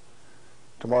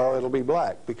 Tomorrow it'll be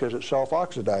black because it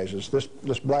self-oxidizes,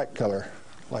 this black color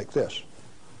like this,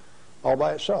 all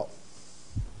by itself.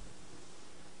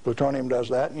 Plutonium does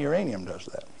that and uranium does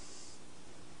that.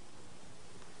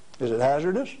 Is it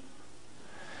hazardous?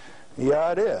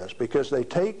 Yeah, it is, because they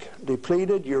take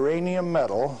depleted uranium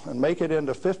metal and make it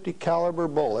into 50 caliber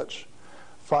bullets,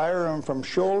 fire them from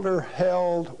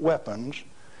shoulder-held weapons.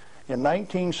 In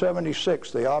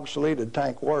 1976, they obsoleted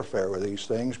tank warfare with these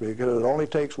things because it only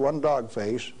takes one dog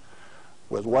face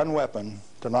with one weapon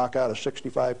to knock out a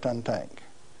 65-ton tank.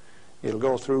 It'll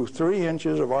go through 3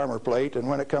 inches of armor plate, and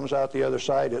when it comes out the other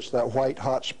side, it's that white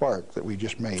hot spark that we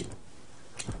just made.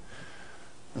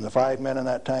 And the 5 men in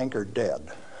that tank are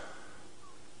dead,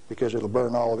 because it'll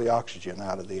burn all of the oxygen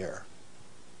out of the air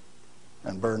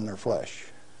and burn their flesh.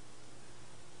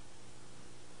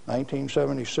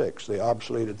 1976, they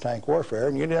obsoleted tank warfare,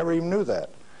 and you never even knew that.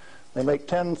 They make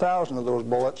 10,000 of those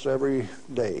bullets every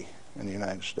day in the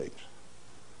United States.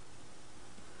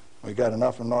 We got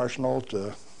enough in arsenal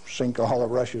to sink all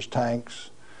of Russia's tanks,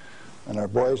 and our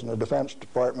boys in the Defense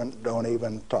Department don't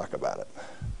even talk about it.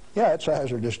 Yeah, it's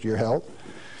hazardous to your health.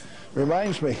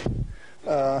 Reminds me,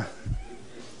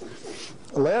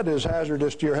 lead is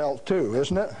hazardous to your health too,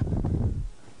 isn't it?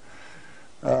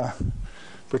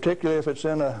 Particularly if it's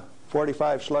in a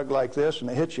 45 slug like this and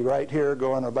it hits you right here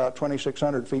going about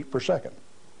 2,600 feet per second.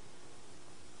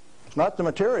 It's not the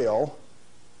material,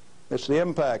 it's the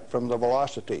impact from the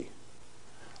velocity.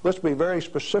 Let's be very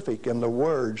specific in the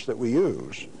words that we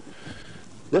use.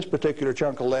 This particular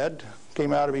chunk of lead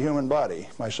came out of a human body.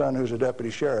 My son, who's a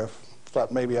deputy sheriff,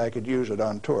 thought maybe I could use it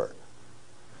on tour.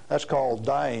 That's called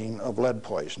dying of lead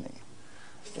poisoning.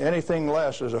 Anything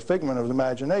less is a figment of the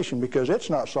imagination because it's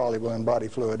not soluble in body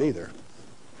fluid either.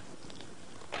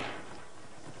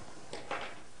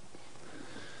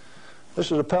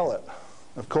 This is a pellet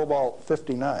of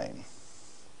cobalt-59.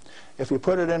 If you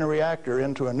put it in a reactor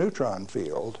into a neutron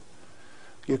field,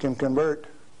 you can convert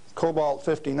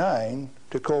cobalt-59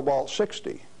 to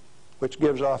cobalt-60, which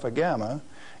gives off a gamma.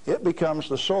 It becomes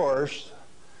the source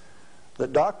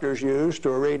that doctors use to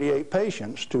irradiate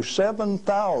patients to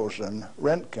 7,000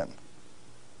 Roentgen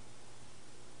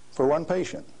for one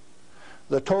patient.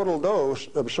 The total dose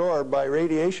absorbed by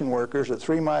radiation workers at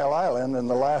 3 Mile Island in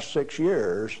the last 6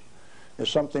 years is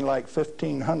something like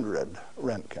 1,500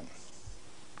 Roentgen.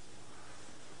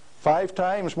 5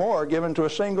 times more given to a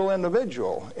single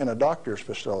individual in a doctor's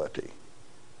facility.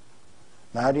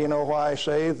 Now, do you know why I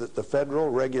say that the federal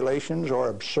regulations are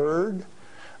absurd?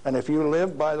 And if you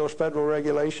live by those federal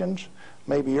regulations,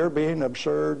 maybe you're being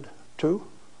absurd too?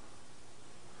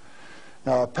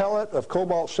 Now, a pellet of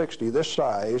cobalt-60 this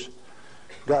size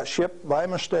got shipped by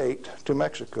mistake to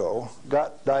Mexico,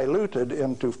 got diluted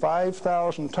into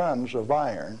 5,000 tons of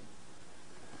iron.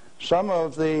 Some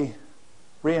of the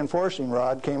reinforcing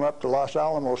rod came up to Los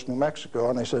Alamos, New Mexico,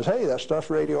 and they says, hey, that stuff's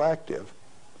radioactive.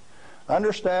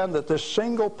 Understand that this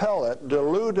single pellet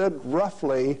diluted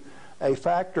roughly a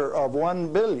factor of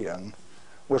 1 billion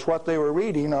was what they were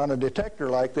reading on a detector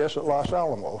like this at Los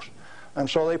Alamos. And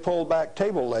so they pulled back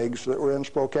table legs that were in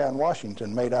Spokane,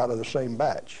 Washington, made out of the same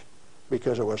batch,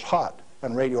 because it was hot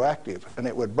and radioactive and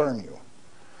it would burn you.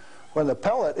 When the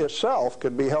pellet itself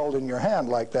could be held in your hand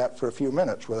like that for a few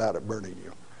minutes without it burning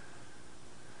you.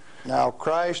 Now,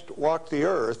 Christ walked the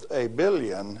earth 1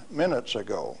 billion minutes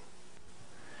ago.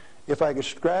 If I could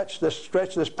stretch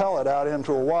this pellet out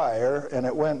into a wire and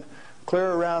it went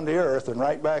clear around the earth and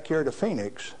right back here to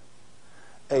Phoenix,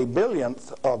 1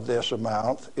 billionth of this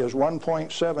amount is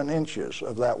 1.7 inches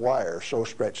of that wire so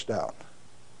stretched out.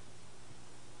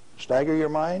 Stagger your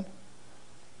mind?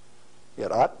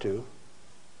 It ought to.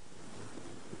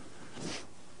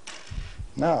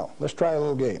 Now, let's try a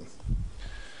little game.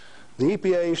 The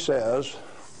EPA says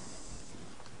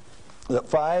that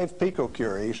 5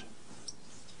 picocuries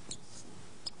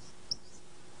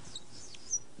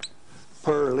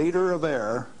per liter of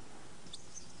air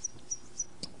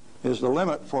is the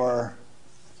limit for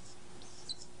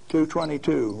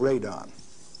 222 radon.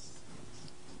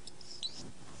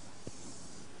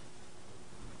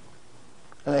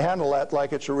 And they handle that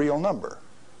like it's a real number.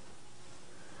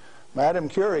 Madame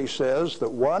Curie says that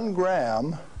 1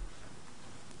 gram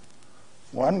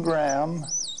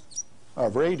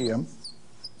of radium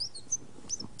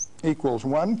equals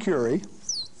 1 curie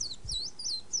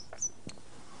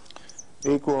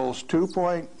equals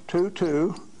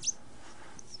 2.22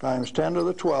 times 10 to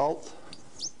the 12th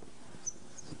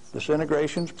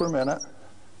disintegrations per minute,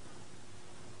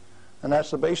 and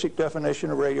that's the basic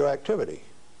definition of radioactivity.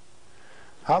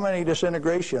 How many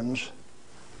disintegrations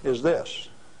is this?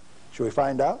 Should we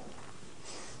find out?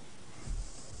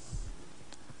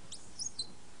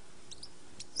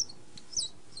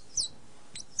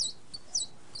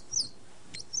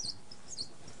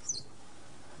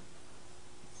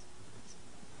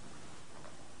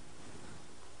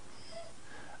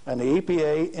 And the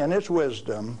EPA, in its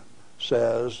wisdom,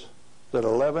 says that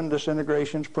 11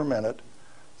 disintegrations per minute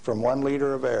from 1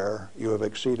 liter of air, you have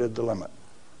exceeded the limit.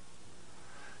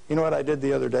 You know what I did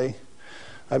the other day?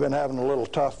 I've been having a little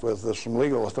tough with some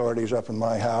legal authorities up in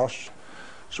my house.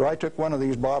 So I took one of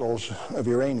these bottles of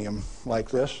uranium like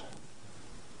this,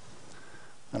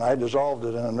 and I dissolved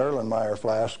it in an Erlenmeyer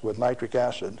flask with nitric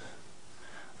acid.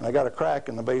 And I got a crack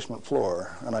in the basement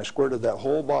floor, and I squirted that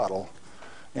whole bottle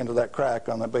into that crack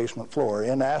on the basement floor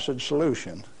in acid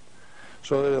solution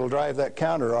so that it'll drive that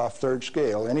counter off 3rd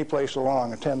scale any place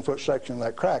along a 10-foot section of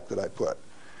that crack that I put.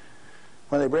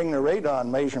 When they bring the radon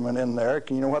measurement in there,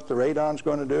 you know what the radon's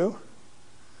going to do?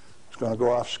 It's going to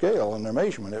go off scale in their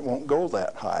measurement. It won't go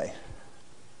that high.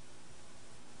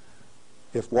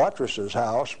 If Watrous'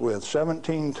 house with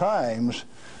 17 times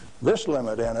this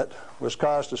limit in it was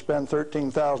caused to spend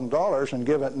 $13,000 and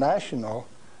give it national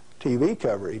TV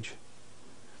coverage,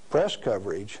 press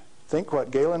coverage, think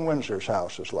what Galen Windsor's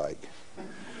house is like.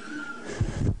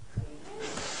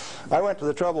 I went to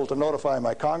the trouble to notify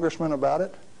my congressman about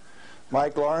it,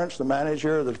 Mike Lawrence, the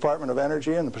manager of the Department of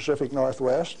Energy in the Pacific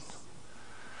Northwest,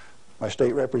 my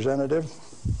state representative,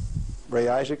 Ray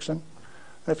Isaacson,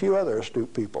 and a few other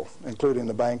astute people, including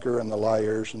the banker and the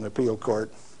lawyers and the appeal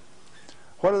court.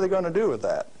 What are they going to do with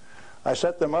that? I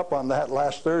set them up on that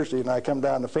last Thursday, and I come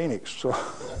down to Phoenix, so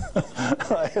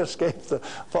I escaped the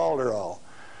falderall.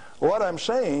 What I'm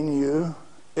saying to you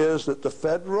is that the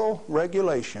federal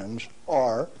regulations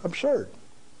are absurd.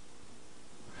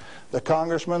 The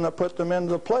congressman that put them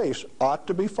into place ought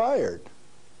to be fired.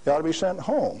 They ought to be sent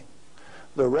home.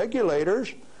 The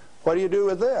regulators, what do you do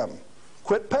with them?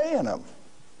 Quit paying them.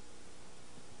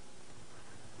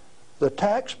 The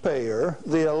taxpayer,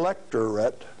 the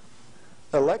electorate,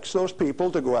 elects those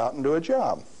people to go out and do a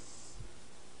job.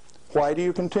 Why do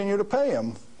you continue to pay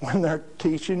them when they're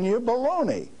teaching you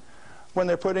baloney? When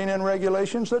they're putting in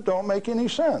regulations that don't make any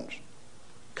sense?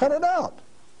 Cut it out.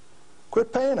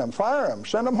 Quit paying them, fire them,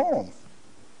 send them home.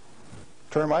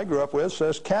 The term I grew up with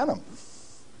says can them.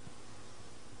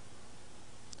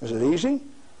 Is it easy?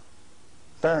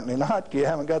 Apparently not. You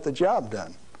haven't got the job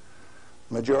done.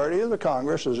 Majority of the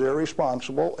Congress is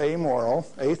irresponsible, amoral,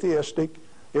 atheistic,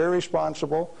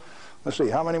 irresponsible. Let's see,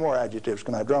 how many more adjectives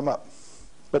can I drum up?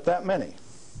 But that many.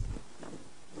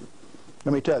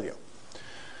 Let me tell you.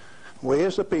 We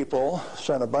as the people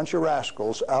sent a bunch of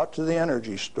rascals out to the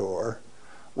energy store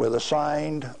with a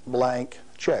signed blank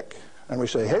check. And we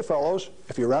say, hey fellows,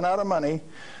 if you run out of money,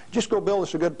 just go build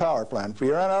us a good power plant. If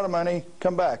you run out of money,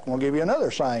 come back and we'll give you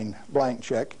another signed blank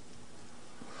check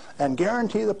and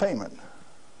guarantee the payment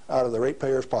out of the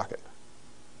ratepayer's pocket.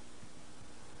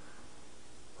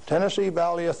 Tennessee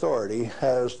Valley Authority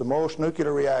has the most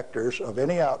nuclear reactors of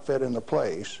any outfit in the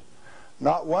place.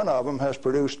 Not one of them has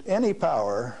produced any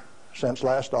power since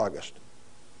last August.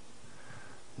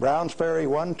 Browns Ferry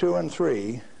 1, 2, and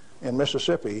 3 in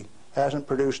Mississippi hasn't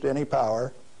produced any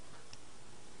power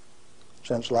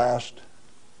since last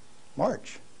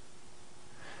March.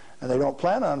 And they don't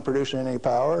plan on producing any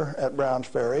power at Browns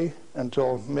Ferry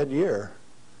until mid-year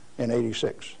in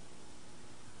 '86.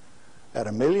 At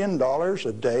 $1 million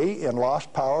a day in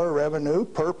lost power revenue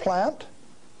per plant,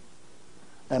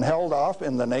 and held off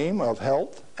in the name of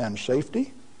health and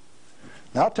safety?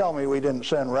 Now tell me we didn't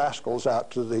send rascals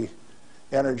out to the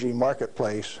energy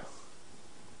marketplace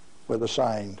with a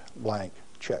signed blank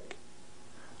check.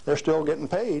 They're still getting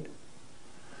paid.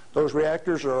 Those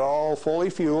reactors are all fully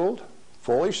fueled,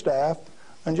 fully staffed,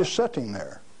 and just sitting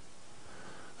there.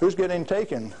 Who's getting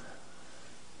taken?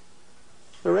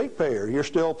 The ratepayer. You're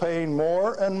still paying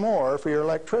more and more for your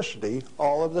electricity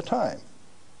all of the time.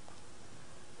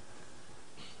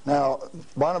 Now,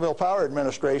 Bonneville Power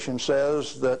Administration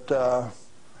says that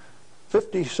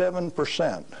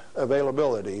 57%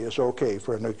 availability is okay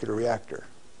for a nuclear reactor.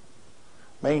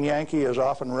 Maine Yankee is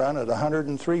often run at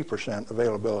 103%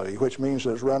 availability, which means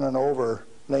it's running over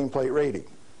nameplate rating.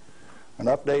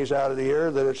 Enough days out of the year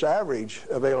that its average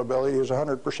availability is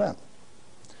 100%.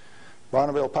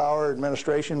 Bonneville Power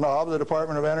Administration of the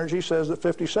Department of Energy says that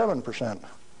 57%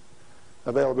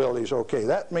 availability is okay.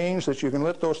 That means that you can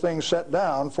let those things set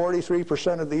down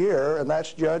 43% of the year, and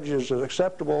that's judged as an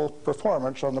acceptable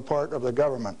performance on the part of the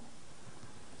government.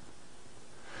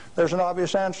 There's an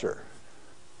obvious answer.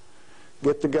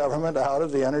 Get the government out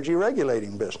of the energy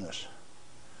regulating business.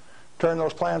 Turn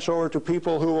those plants over to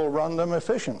people who will run them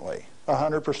efficiently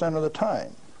 100% of the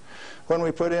time. When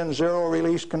we put in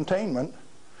zero-release containment,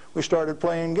 we started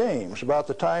playing games. About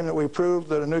the time that we proved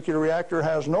that a nuclear reactor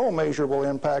has no measurable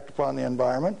impact upon the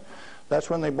environment, that's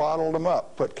when they bottled them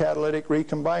up, put catalytic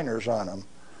recombiners on them.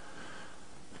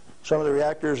 Some of the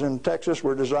reactors in Texas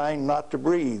were designed not to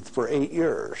breathe for 8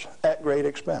 years at great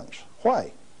expense.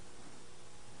 Why?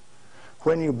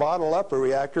 When you bottle up a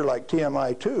reactor like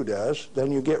TMI-2 does,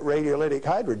 then you get radiolytic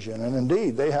hydrogen, and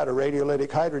indeed they had a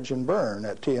radiolytic hydrogen burn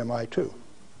at TMI-2.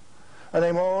 And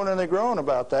they moan and they groan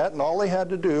about that, and all they had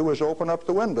to do was open up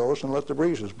the windows and let the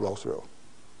breezes blow through.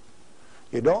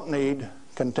 You don't need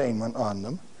containment on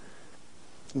them.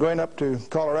 I'm going up to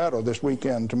Colorado this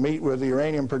weekend to meet with the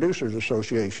Uranium Producers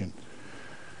Association.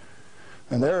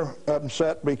 And they're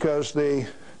upset because the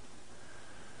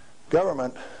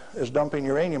government is dumping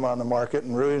uranium on the market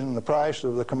and raising the price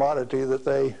of the commodity that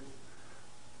they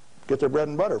get their bread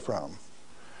and butter from.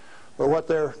 But what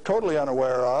they're totally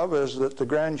unaware of is that the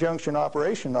Grand Junction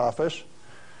Operation Office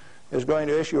is going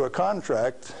to issue a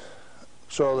contract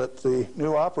so that the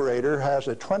new operator has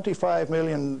a $25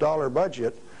 million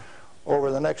budget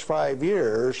over the next 5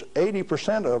 years,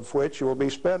 80% of which will be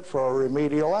spent for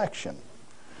remedial action,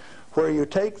 where you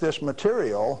take this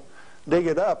material, dig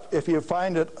it up. If you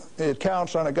find it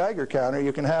counts on a Geiger counter,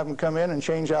 you can have them come in and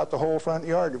change out the whole front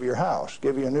yard of your house,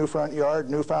 give you a new front yard,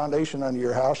 new foundation under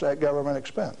your house at government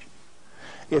expense.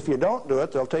 If you don't do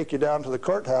it, they'll take you down to the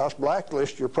courthouse,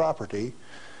 blacklist your property,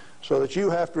 so that you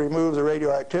have to remove the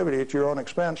radioactivity at your own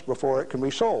expense before it can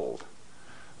be sold.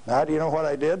 Now, do you know what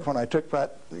I did when I took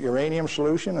that uranium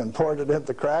solution and poured it in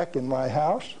the crack in my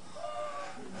house?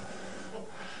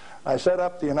 I set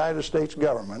up the United States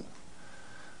government,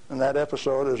 and that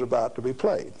episode is about to be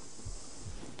played.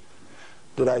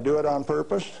 Did I do it on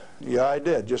purpose? Yeah, I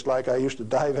did, just like I used to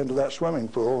dive into that swimming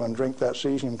pool and drink that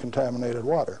cesium-contaminated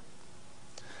water.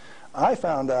 I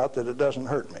found out that it doesn't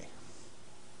hurt me.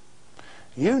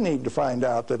 You need to find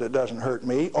out that it doesn't hurt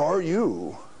me, or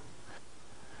you.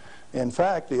 In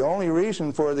fact, the only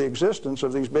reason for the existence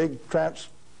of these big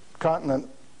transcontinent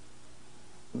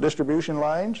distribution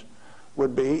lines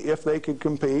would be if they could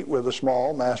compete with a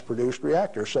small mass-produced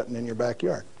reactor sitting in your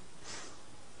backyard.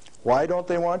 Why don't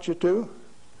they want you to?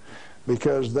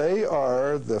 Because they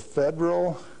are the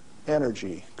federal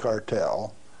energy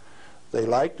cartel. They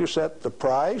like to set the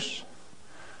price,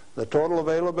 the total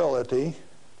availability,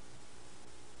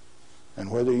 and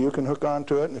whether you can hook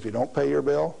onto it, and if you don't pay your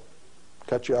bill,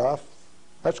 cut you off.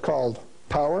 That's called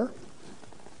power,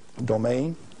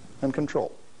 domain, and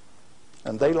control.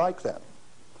 And they like that.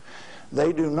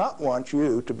 They do not want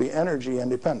you to be energy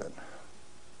independent.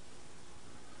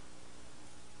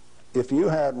 If you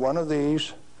had one of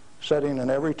these sitting in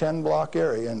every 10-block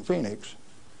area in Phoenix,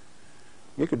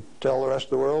 you could tell the rest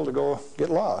of the world to go get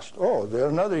lost. Oh,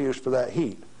 there's another use for that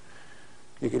heat.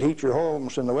 You could heat your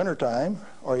homes in the wintertime,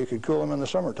 or you could cool them in the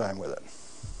summertime with it.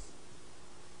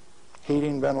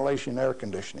 heating, ventilation, air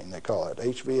conditioning, they call it,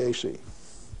 HVAC.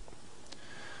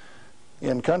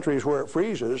 In countries where it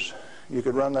freezes, you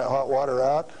could run that hot water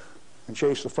out and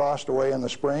chase the frost away in the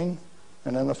spring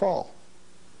and in the fall.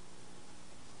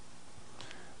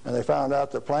 And they found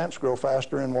out that plants grow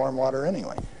faster in warm water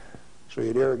anyway, so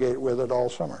you'd irrigate with it all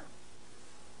summer.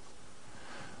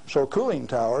 So cooling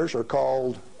towers are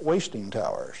called wasting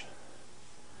towers.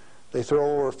 They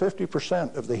throw over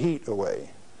 50% of the heat away.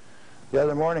 The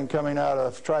other morning, coming out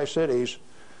of Tri-Cities,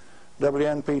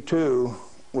 WNP2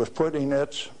 was putting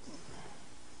its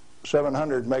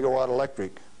 700 megawatt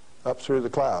electric up through the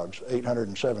clouds,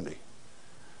 870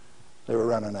 they were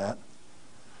running at.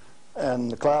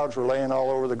 And the clouds were laying all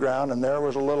over the ground, and there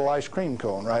was a little ice cream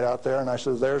cone right out there, and I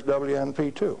said, there's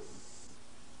WNP2.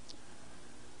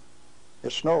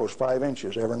 It snows 5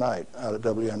 inches every night out of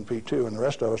WNP2, and the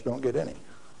rest of us don't get any.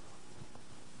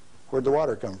 Where'd the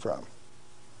water come from?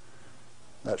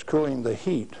 That's cooling the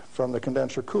heat from the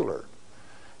condenser cooler.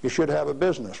 You should have a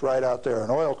business right out there, an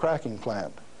oil cracking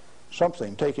plant,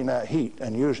 something taking that heat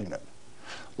and using it,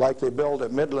 like they built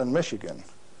at Midland, Michigan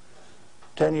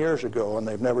 10 years ago and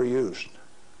they've never used.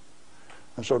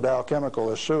 And so Dow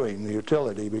Chemical is suing the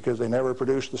utility because they never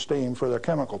produced the steam for their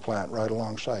chemical plant right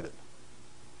alongside it.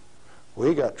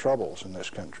 We got troubles in this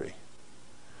country.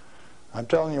 I'm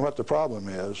telling you what the problem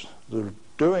is.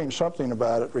 Doing something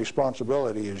about it,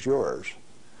 responsibility is yours.